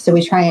 So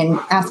we try and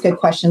ask good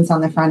questions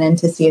on the front end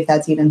to see if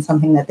that's even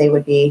something that they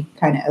would be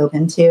kind of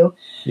open to.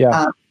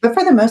 Yeah. But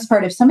for the most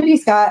part, if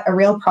somebody's got a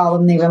real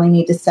problem they really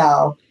need to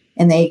sell,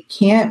 and they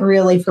can't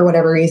really, for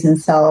whatever reason,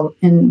 sell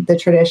in the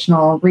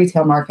traditional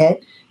retail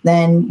market,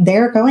 then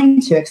they're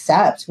going to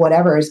accept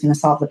whatever is going to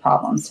solve the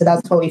problem. So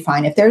that's what we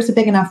find. If there's a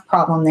big enough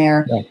problem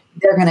there,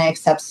 they're going to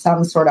accept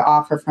some sort of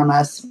offer from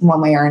us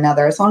one way or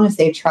another, as long as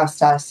they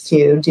trust us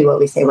to do what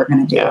we say we're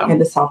going to do and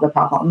to solve the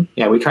problem.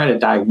 Yeah, we try to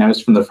diagnose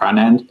from the front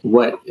end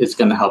what is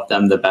going to help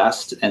them the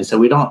best. And so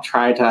we don't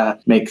try to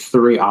make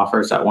 3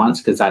 offers at once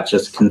because that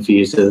just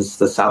confuses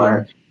the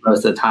seller.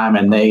 Most of the time,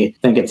 and they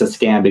think it's a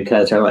scam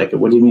because they're like,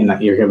 what do you mean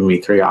that you're giving me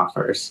 3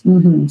 offers?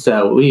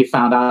 So we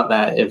found out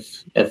that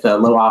if the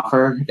low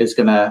offer is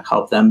going to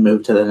help them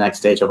move to the next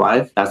stage of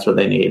life, that's what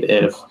they need.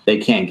 If they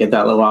can't get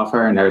that low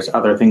offer and there's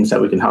other things that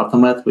we can help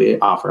them with,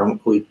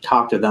 we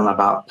talk to them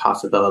about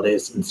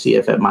possibilities and see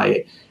if it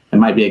might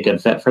be a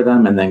good fit for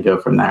them and then go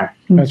from there.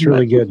 That's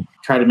really good.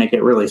 Try to make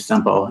it really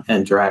simple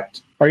and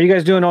direct. Are you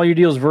guys doing all your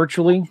deals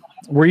virtually?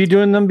 Were you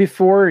doing them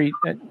before?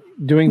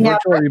 Doing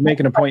virtual, or are you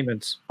making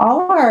appointments?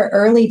 All our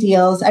early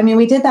deals, I mean,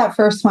 we did that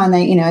first one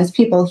that, as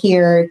people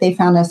hear, they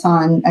found us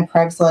on a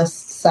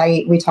Craigslist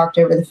site. We talked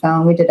over the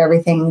phone. We did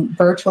everything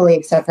virtually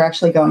except for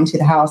actually going to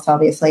the house,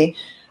 obviously.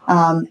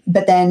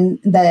 But then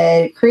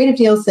the creative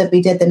deals that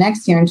we did the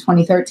next year in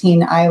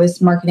 2013, I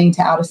was marketing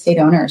to out-of-state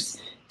owners.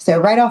 So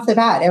right off the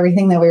bat,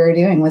 everything that we were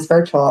doing was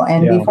virtual.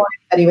 And before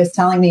anybody was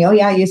telling me, oh,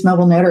 yeah, I use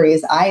mobile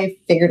notaries, I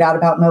figured out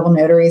about mobile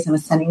notaries and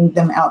was sending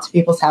them out to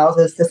people's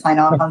houses to sign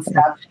off on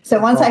stuff. So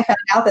once I found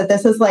out that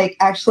this is like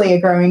actually a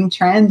growing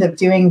trend of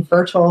doing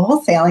virtual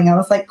wholesaling, I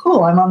was like,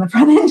 cool, I'm on the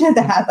front end of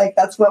that. Like,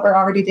 that's what we're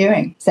already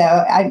doing. So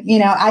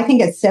I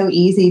think it's so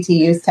easy to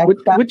use tech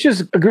stuff. Which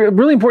is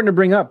really important to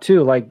bring up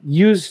too. Like,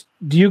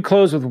 do you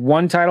close with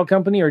one title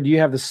company, or do you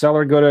have the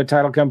seller go to a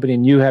title company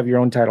and you have your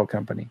own title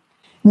company?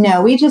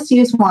 No, we just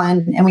use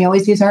one, and we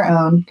always use our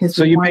own.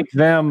 So you make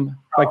them,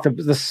 like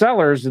the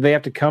sellers, do they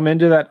have to come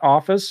into that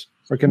office,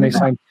 or can they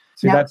sign?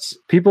 See, that's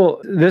people.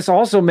 This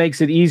also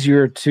makes it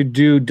easier to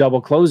do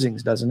double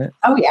closings, doesn't it?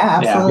 Oh yeah,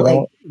 absolutely. You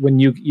know,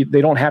 when they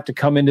don't have to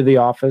come into the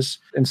office,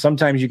 and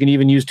sometimes you can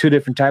even use 2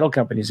 different title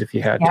companies if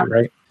you had to,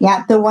 right?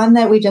 Yeah, the one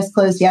that we just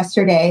closed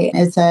yesterday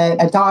is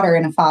a daughter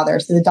and a father.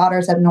 So the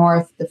daughter's up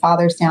north, the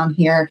father's down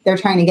here. They're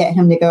trying to get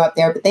him to go up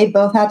there, but they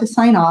both had to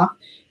sign off.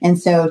 And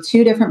so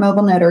 2 different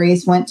mobile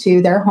notaries went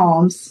to their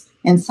homes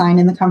and signed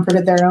in the comfort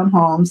of their own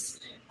homes,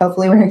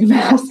 hopefully wearing a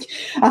mask,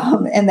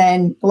 and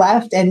then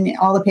left, and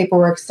all the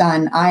paperwork's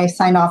done. I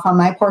signed off on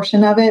my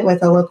portion of it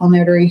with a local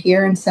notary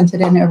here and sent it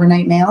in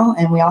overnight mail,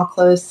 and we all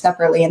closed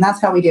separately. And that's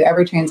how we do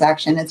every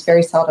transaction. It's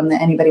very seldom that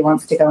anybody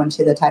wants to go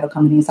into the title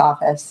company's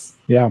office.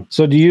 Yeah.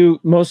 So do you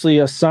mostly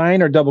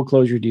assign or double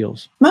close your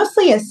deals?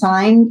 Mostly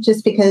assign,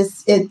 just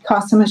because it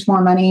costs so much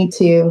more money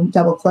to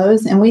double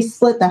close. And we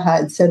split the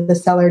HUD so the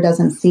seller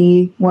doesn't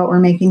see what we're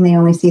making. They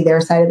only see their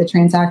side of the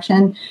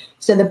transaction.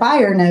 So the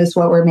buyer knows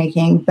what we're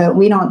making, but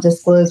we don't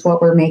disclose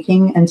what we're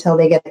making until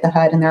they get the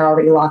HUD and they're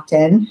already locked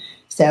in.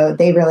 So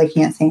they really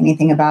can't say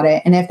anything about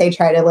it. And if they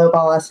try to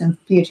lowball us in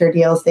future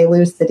deals, they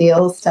lose the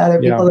deals to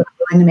other people that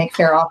are willing to make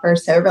fair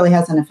offers. So it really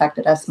hasn't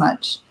affected us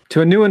much.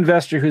 To a new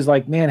investor who's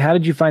like, man, how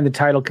did you find the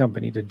title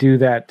company to do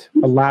that,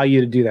 allow you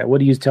to do that? What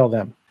do you tell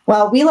them?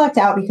 Well, we lucked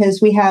out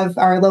because we have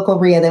our local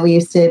RIA that we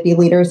used to be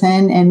leaders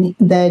in. And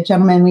the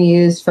gentleman we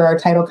use for our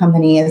title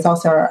company is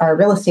also our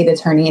real estate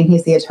attorney, and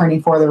he's the attorney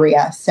for the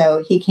RIA.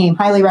 So he came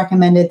highly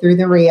recommended through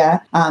the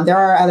RIA. There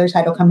are other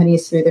title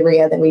companies through the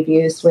RIA that we've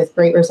used with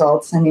great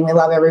results. I mean, we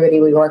love everybody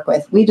we work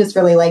with. We just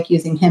really like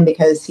using him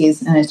because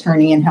he's an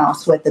attorney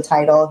in-house with the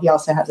title. He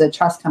also has a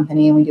trust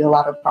company, and we do a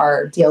lot of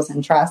our deals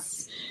in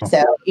trusts.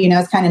 So,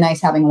 it's kind of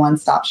nice having a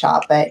one-stop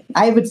shop. But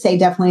I would say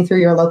definitely through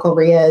your local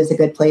RIA is a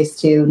good place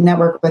to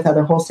network with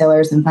other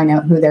wholesalers and find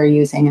out who they're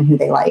using and who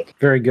they like.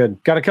 Very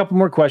good. Got a couple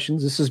more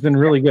questions. This has been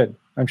really good.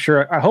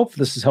 I hope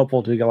this is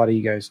helpful to a lot of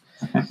you guys.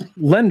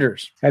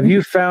 Lenders, have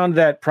you found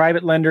that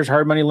private lenders,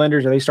 hard money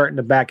lenders, are they starting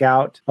to back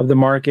out of the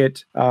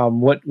market?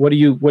 What are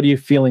you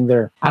feeling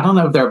there? I don't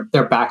know if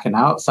they're backing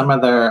out. Some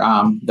of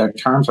their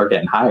terms are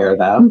getting higher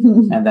though,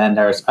 and then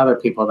there's other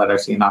people that are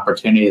seeing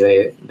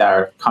opportunity.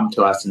 That come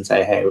to us and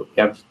say, "Hey, we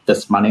have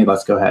this money.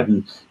 Let's go ahead,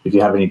 and if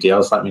you have any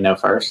deals, let me know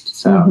first."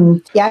 So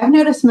yeah, I've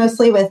noticed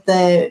mostly with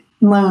the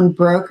loan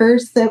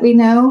brokers that we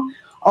know,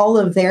 all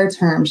of their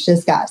terms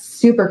just got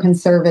super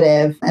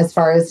conservative as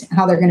far as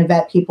how they're going to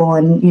vet people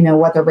and,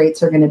 what the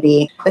rates are going to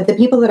be. But the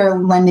people that are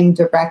lending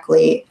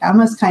directly, I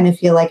almost kind of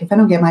feel like if I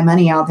don't get my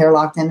money out there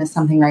locked into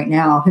something right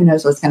now, who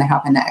knows what's going to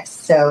happen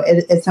next? So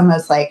it's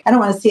almost like, I don't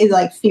want to see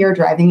like fear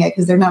driving it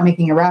because they're not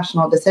making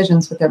irrational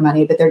decisions with their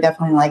money, but they're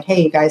definitely like,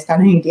 hey, you guys got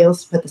any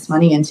deals to put this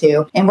money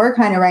into? And we're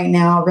kind of right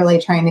now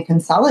really trying to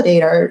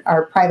consolidate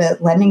our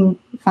private lending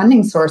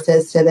funding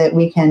sources so that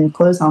we can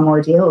close on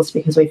more deals,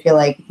 because we feel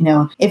like,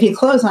 if you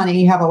close on it,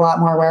 you have a lot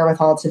more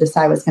wherewithal to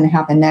decide what's going to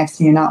happen next,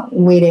 and you're not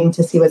waiting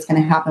to see what's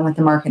going to happen with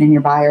the market and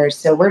your buyers.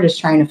 So we're just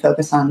trying to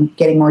focus on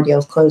getting more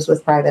deals closed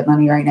with private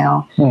money right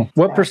now.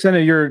 What percent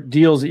of your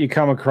deals that you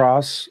come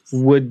across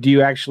do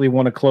you actually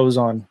want to close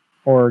on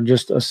or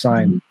just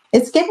assign?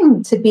 It's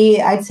getting to be,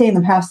 I'd say in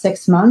the past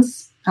 6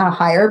 months, a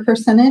higher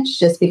percentage,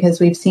 just because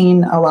we've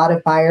seen a lot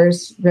of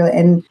buyers really,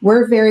 and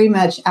we're very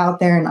much out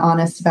there and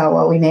honest about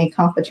what we make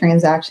off the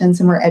transactions,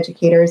 and we're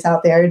educators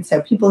out there. And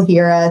so people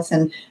hear us.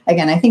 And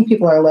again, I think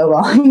people are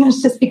lowballing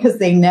us just because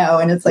they know,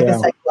 and it's like a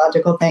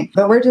psychological thing.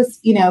 But we're just,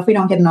 if we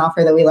don't get an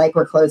offer that we like,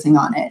 we're closing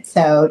on it.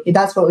 So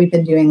that's what we've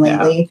been doing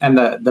lately. Yeah. And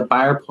the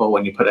buyer pool,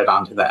 when you put it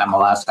onto the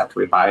MLS after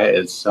we buy it,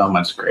 is so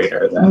much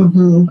greater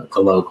than the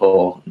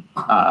local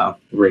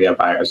RIA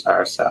buyers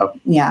are. So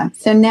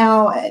so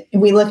now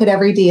we look at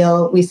every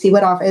deal, we see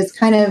what offer is,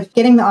 kind of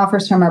getting the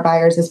offers from our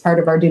buyers as part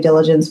of our due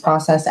diligence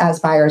process as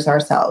buyers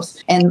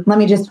ourselves. And let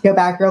me just go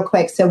back real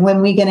quick. So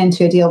when we get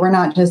into a deal, we're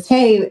not just,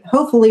 hey,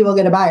 hopefully we'll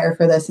get a buyer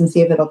for this and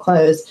see if it'll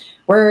close.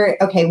 We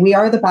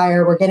are the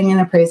buyer, we're getting an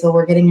appraisal,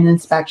 we're getting an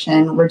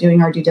inspection, we're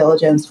doing our due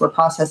diligence, we're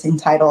processing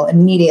title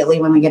immediately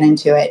when we get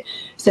into it.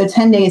 So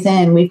 10 days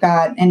in, we've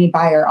got any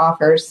buyer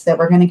offers that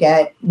we're going to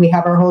get. We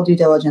have our whole due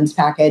diligence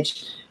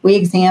package. We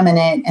examine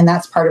it, and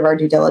that's part of our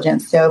due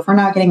diligence. So if we're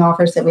not getting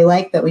offers that we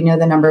like, but we know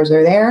the numbers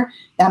are there,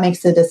 that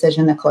makes the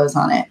decision to close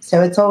on it.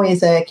 So it's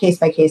always a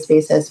case-by-case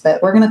basis,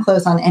 but we're going to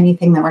close on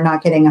anything that we're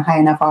not getting a high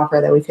enough offer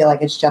that we feel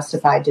like it's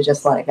justified to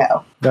just let it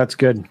go. That's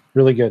good.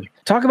 Really good.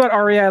 Talk about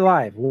REI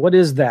Live. What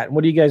is that?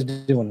 What are you guys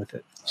doing with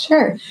it?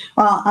 Sure.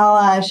 Well,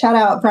 I'll shout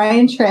out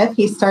Brian Tripp.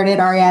 He started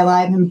REI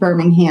Live in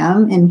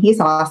Birmingham, and he's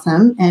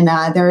awesome. And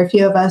there are a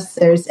few of us.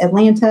 There's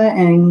Atlanta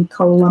and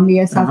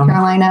Columbia, South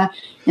Carolina,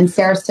 and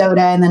Sarasota,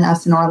 and then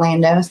us in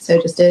Orlando.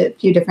 So just a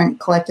few different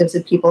collectives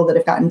of people that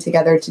have gotten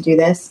together to do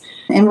this.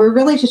 And we're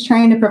really just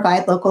trying to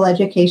provide local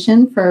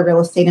education for real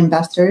estate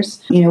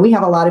investors. We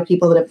have a lot of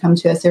people that have come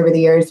to us over the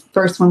years.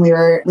 First, when we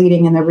were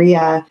leading in the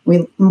RIA,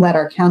 we led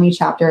our county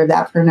chapter of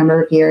that for a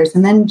number of years.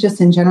 And then just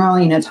in general,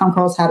 Tom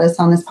Kroll's had us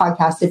on this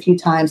podcast a few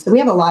times. So we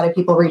have a lot of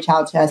people reach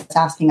out to us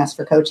asking us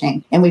for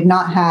coaching. And we've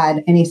not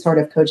had any sort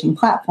of coaching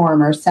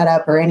platform or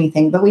setup or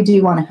anything, but we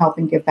do want to help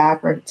and give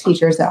back. We're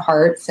teachers at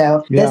heart.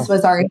 So this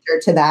was our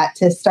answer to that,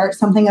 to start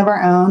something of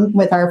our own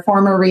with our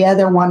former RIA.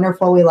 They're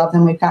wonderful. We love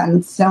them. We've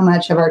gotten so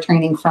much of our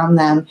training from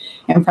them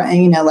and from,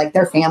 like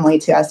their family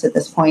to us at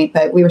this point.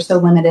 But we were so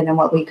limited in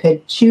what we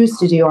could choose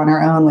to do on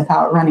our own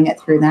without running it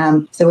through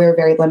them. So we were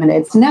very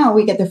limited. So now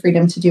we get the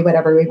freedom to do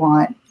whatever we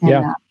want.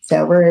 And,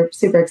 so we're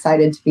super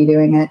excited to be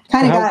doing it.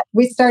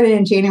 We started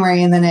in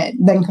January and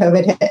then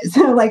COVID hit.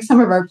 So like some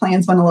of our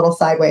plans went a little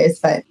sideways,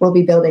 but we'll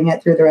be building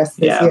it through the rest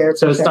of this year.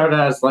 So it started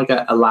as like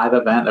a live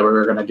event that we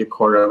were going to do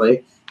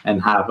quarterly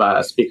and have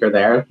a speaker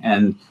there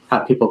and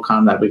have people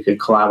come that we could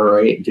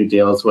collaborate, do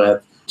deals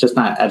with, just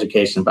not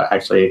education, but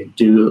actually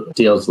do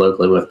deals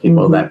locally with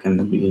people that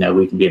can,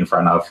 we can be in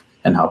front of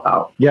and help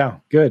out. Yeah,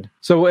 good.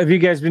 So have you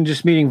guys been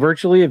just meeting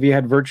virtually? Have you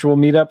had virtual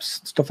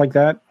meetups, stuff like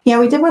that? Yeah,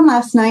 we did one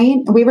last night.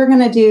 We were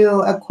going to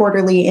do a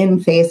quarterly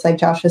in-face, like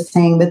Josh was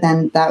saying, but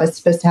then that was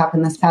supposed to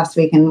happen this past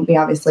week, and we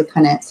obviously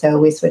couldn't, so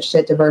we switched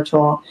it to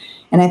virtual.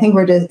 And I think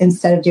we're just,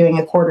 instead of doing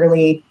a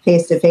quarterly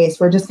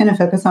face-to-face, we're just going to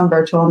focus on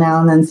virtual now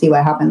and then see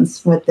what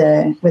happens with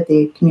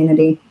the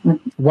community.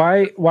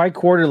 Why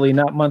quarterly,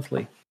 not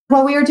monthly?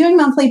 Well, we were doing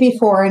monthly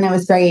before and it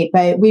was great,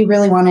 but we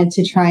really wanted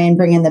to try and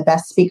bring in the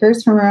best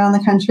speakers from around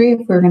the country if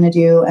we were going to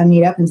do a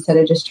meetup instead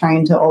of just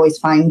trying to always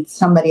find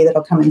somebody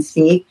that'll come and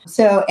speak.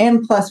 So,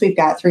 and plus we've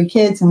got 3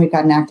 kids and we've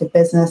got an active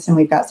business and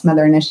we've got some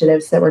other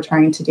initiatives that we're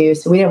trying to do.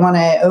 So we didn't want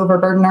to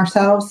overburden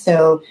ourselves.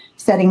 So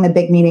setting the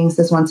big meetings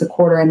as once a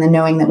quarter and then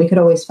knowing that we could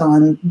always fill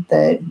in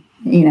the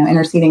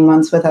interceding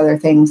months with other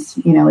things,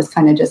 was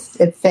kind of just,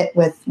 it fit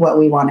with what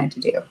we wanted to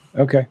do.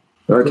 Okay.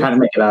 We're trying to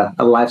make it a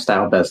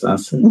lifestyle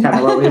business, kind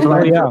of what we've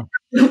learned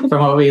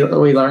from what we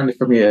learned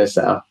from you.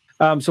 So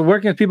where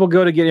can people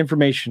go to get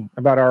information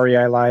about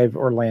REI Live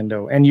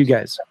Orlando and you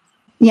guys?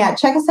 Yeah,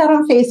 check us out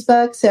on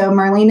Facebook. So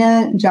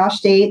Marlena,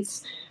 Josh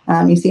Dates,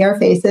 you see our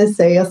faces,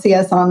 so you'll see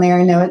us on there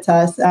and know it's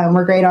us.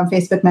 We're great on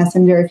Facebook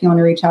Messenger if you want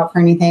to reach out for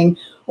anything.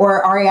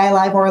 Or REI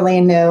Live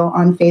Orlando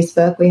on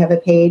Facebook. We have a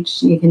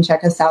page. You can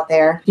check us out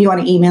there. If you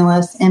want to email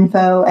us,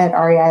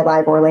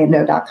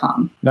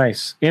 info@reiliveorlando.com.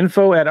 Nice.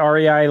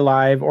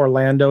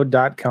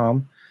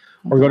 info@reiliveorlando.com.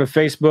 Or go to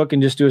Facebook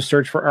and just do a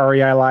search for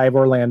REI Live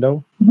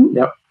Orlando. Mm-hmm.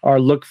 Yep. Or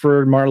look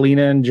for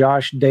Marlena and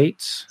Josh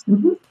Dates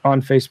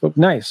on Facebook.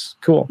 Nice.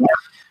 Cool. Yeah.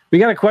 We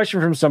got a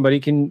question from somebody.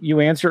 Can you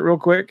answer it real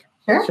quick?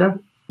 Sure.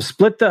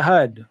 Split the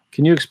HUD.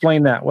 Can you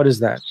explain that? What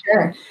is that?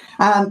 Sure.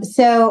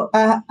 So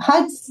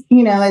HUD's,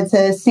 it's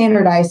a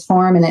standardized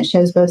form and it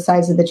shows both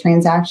sides of the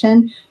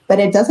transaction, but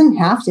it doesn't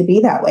have to be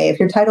that way.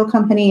 If your title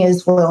company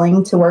is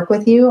willing to work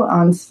with you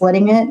on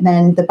splitting it,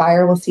 then the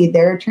buyer will see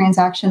their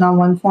transaction on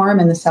one form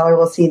and the seller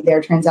will see their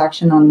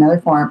transaction on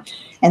another form.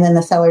 And then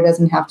the seller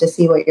doesn't have to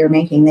see what you're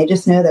making. They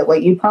just know that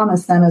what you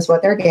promised them is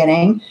what they're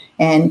getting.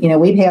 And,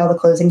 we pay all the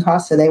closing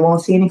costs, so they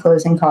won't see any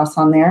closing costs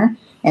on there.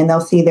 And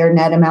they'll see their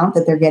net amount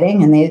that they're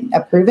getting and they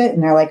approve it.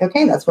 And they're like,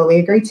 okay, that's what we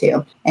agreed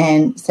to.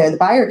 And so the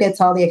buyer gets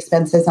all the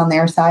expenses on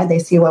their side. They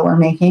see what we're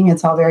making.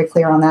 It's all very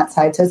clear on that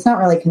side. So it's not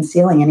really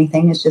concealing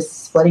anything. It's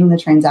just splitting the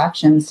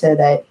transaction so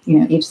that,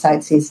 each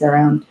side sees their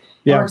own.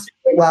 Yeah. It works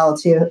really well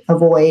to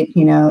avoid,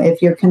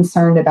 if you're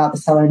concerned about the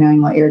seller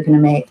knowing what you're going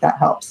to make, that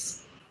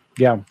helps.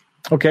 Yeah.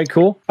 Okay,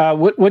 cool.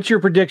 What's your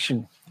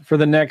prediction for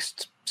the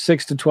next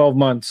 6 to 12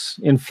 months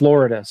in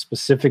Florida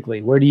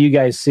specifically? Where do you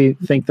guys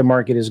think the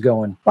market is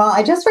going? Well,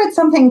 I just read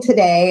something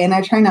today, and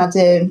I try not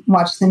to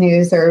watch the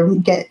news or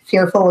get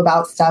fearful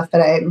about stuff,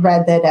 but I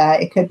read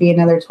that it could be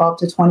another 12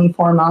 to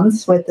 24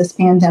 months with this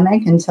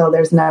pandemic until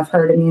there's enough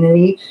herd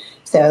immunity.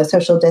 So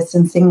social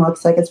distancing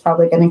looks like it's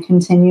probably going to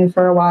continue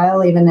for a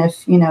while, even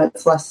if,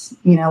 it's less,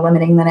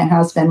 limiting than it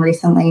has been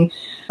recently.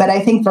 But I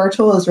think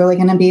virtual is really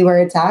going to be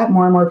where it's at.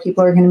 More and more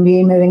people are going to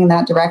be moving in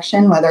that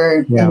direction,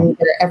 whether in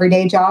their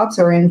everyday jobs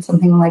or in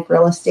something like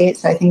real estate.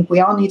 So I think we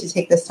all need to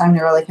take this time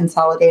to really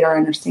consolidate our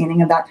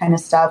understanding of that kind of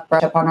stuff,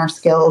 brush up on our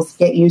skills,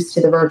 get used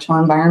to the virtual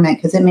environment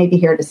because it may be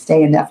here to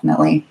stay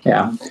indefinitely.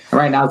 Yeah.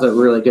 Right now is a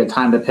really good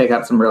time to pick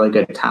up some really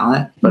good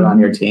talent, put on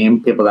your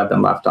team, people that have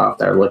been left off.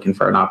 They're looking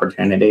for an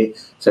opportunity.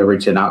 So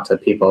reaching out to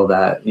people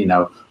that,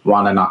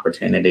 want an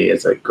opportunity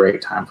is a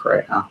great time for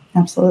right now.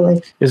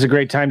 Absolutely. It's a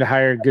great time to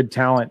hire good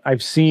talent.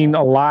 I've seen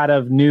a lot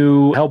of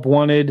new help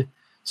wanted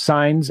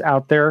signs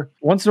out there.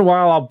 Once in a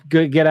while, I'll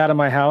get out of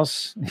my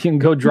house and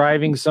go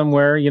driving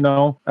somewhere,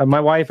 My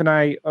wife and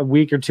I, a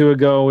week or two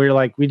ago, we were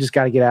like, we just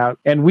got to get out.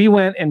 And we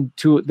went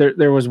into,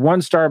 there was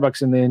one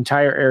Starbucks in the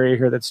entire area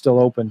here that's still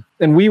open.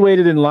 And we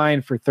waited in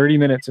line for 30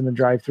 minutes in the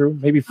drive-through,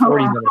 maybe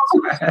 40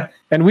 minutes.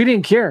 And we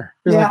didn't care.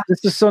 It was like,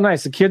 this is so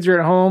nice. The kids are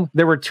at home.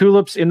 There were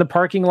tulips in the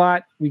parking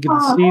lot. We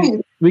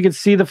could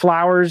see the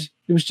flowers.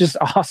 It was just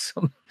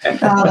awesome.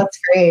 Oh, that's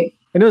great.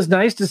 And it was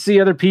nice to see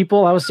other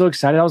people. I was so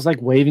excited. I was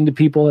like waving to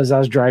people as I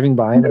was driving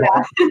by. And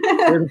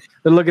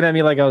they're looking at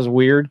me like I was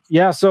weird.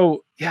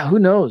 So who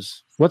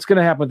knows what's going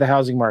to happen with the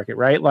housing market,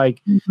 right?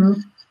 Like,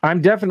 I'm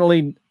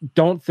definitely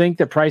don't think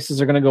that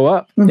prices are going to go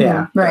up.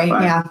 Yeah. Right.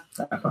 Definitely. Yeah.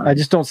 I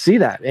just don't see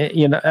that.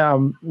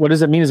 What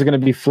does it mean? Is it going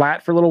to be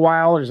flat for a little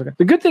while?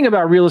 The good thing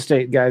about real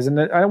estate, guys, and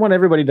I want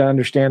everybody to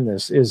understand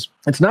this, is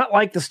it's not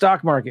like the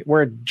stock market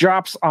where it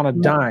drops on a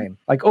dime.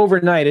 Like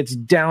overnight, it's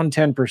down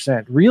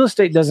 10%. Real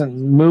estate doesn't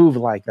move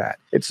like that.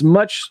 It's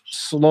much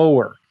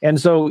slower. And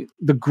so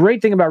the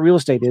great thing about real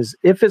estate is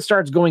if it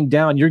starts going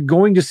down, you're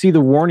going to see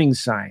the warning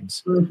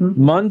signs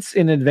months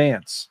in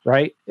advance,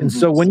 right? And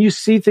so when you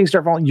see things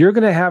start falling, you're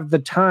going to have the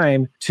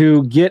time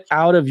to get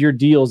out of your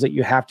deals that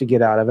you have to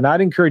get out of. And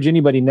I'd encourage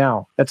anybody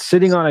now that's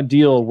sitting on a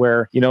deal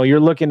where, you're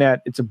looking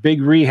at, it's a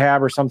big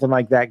rehab or something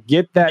like that.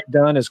 Get that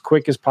done as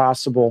quick as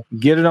possible.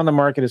 Get it on the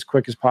market as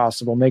quick as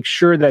possible. Make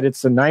sure that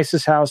it's the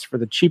nicest house for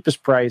the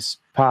cheapest price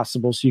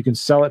possible so you can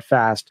sell it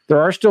fast.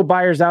 There are still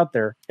buyers out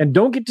there, and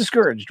don't get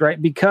discouraged,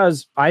 right?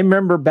 Because I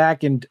remember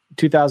back in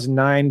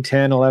 2009,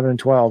 10, 11, and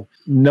 12,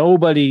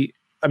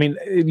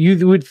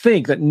 you would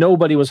think that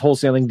nobody was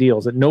wholesaling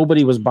deals, that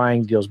nobody was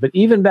buying deals. But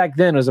even back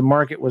then, as the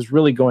market was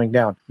really going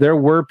down, there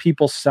were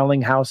people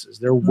selling houses.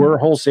 There were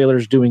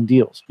wholesalers doing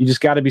deals. You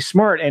just got to be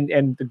smart.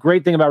 And the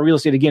great thing about real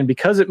estate, again,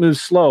 because it moves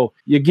slow,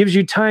 it gives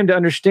you time to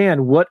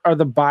understand what are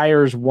the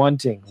buyers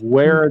wanting?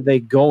 Where are they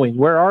going?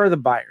 Where are the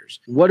buyers?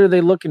 What are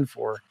they looking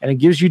for? And it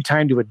gives you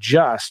time to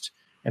adjust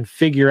and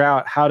figure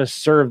out how to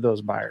serve those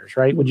buyers,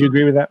 right? Would you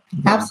agree with that?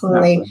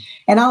 Absolutely.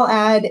 And I'll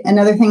add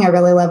another thing I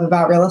really love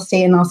about real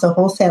estate and also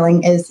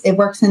wholesaling is it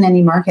works in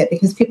any market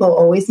because people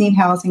always need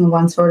housing of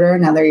one sort or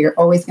another. You're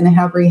always going to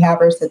have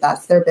rehabbers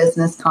that's their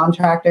business,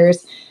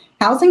 contractors.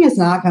 Housing is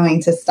not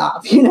going to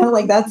stop,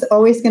 that's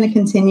always going to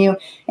continue.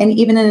 And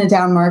even in a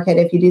down market,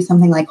 if you do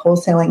something like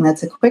wholesaling,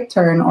 that's a quick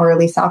turn or a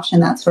lease option,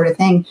 that sort of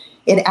thing,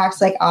 it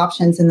acts like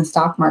options in the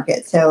stock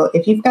market. So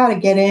if you've got to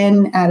get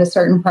in at a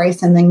certain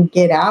price and then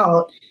get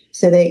out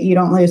so that you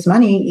don't lose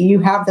money, you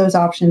have those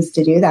options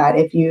to do that.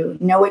 If you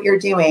know what you're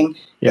doing,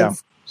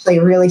 it's actually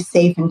a really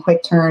safe and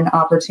quick turn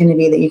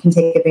opportunity that you can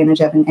take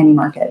advantage of in any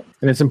market.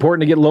 And it's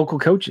important to get local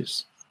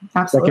coaches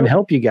that can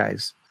help you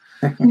guys.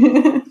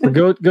 So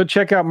go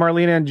check out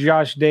Marlena and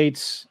Josh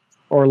Dates,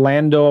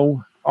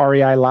 Orlando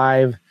REI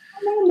Live,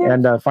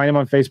 and find them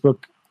on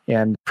Facebook.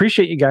 And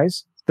appreciate you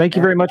guys. Thank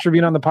you very much for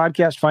being on the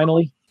podcast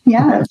finally.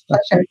 Yeah, it's a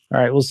pleasure. All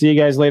right, we'll see you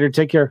guys later.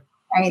 Take care.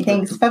 All right,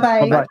 thanks.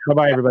 Bye-bye.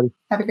 Bye-bye, everybody.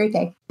 Have a great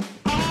day.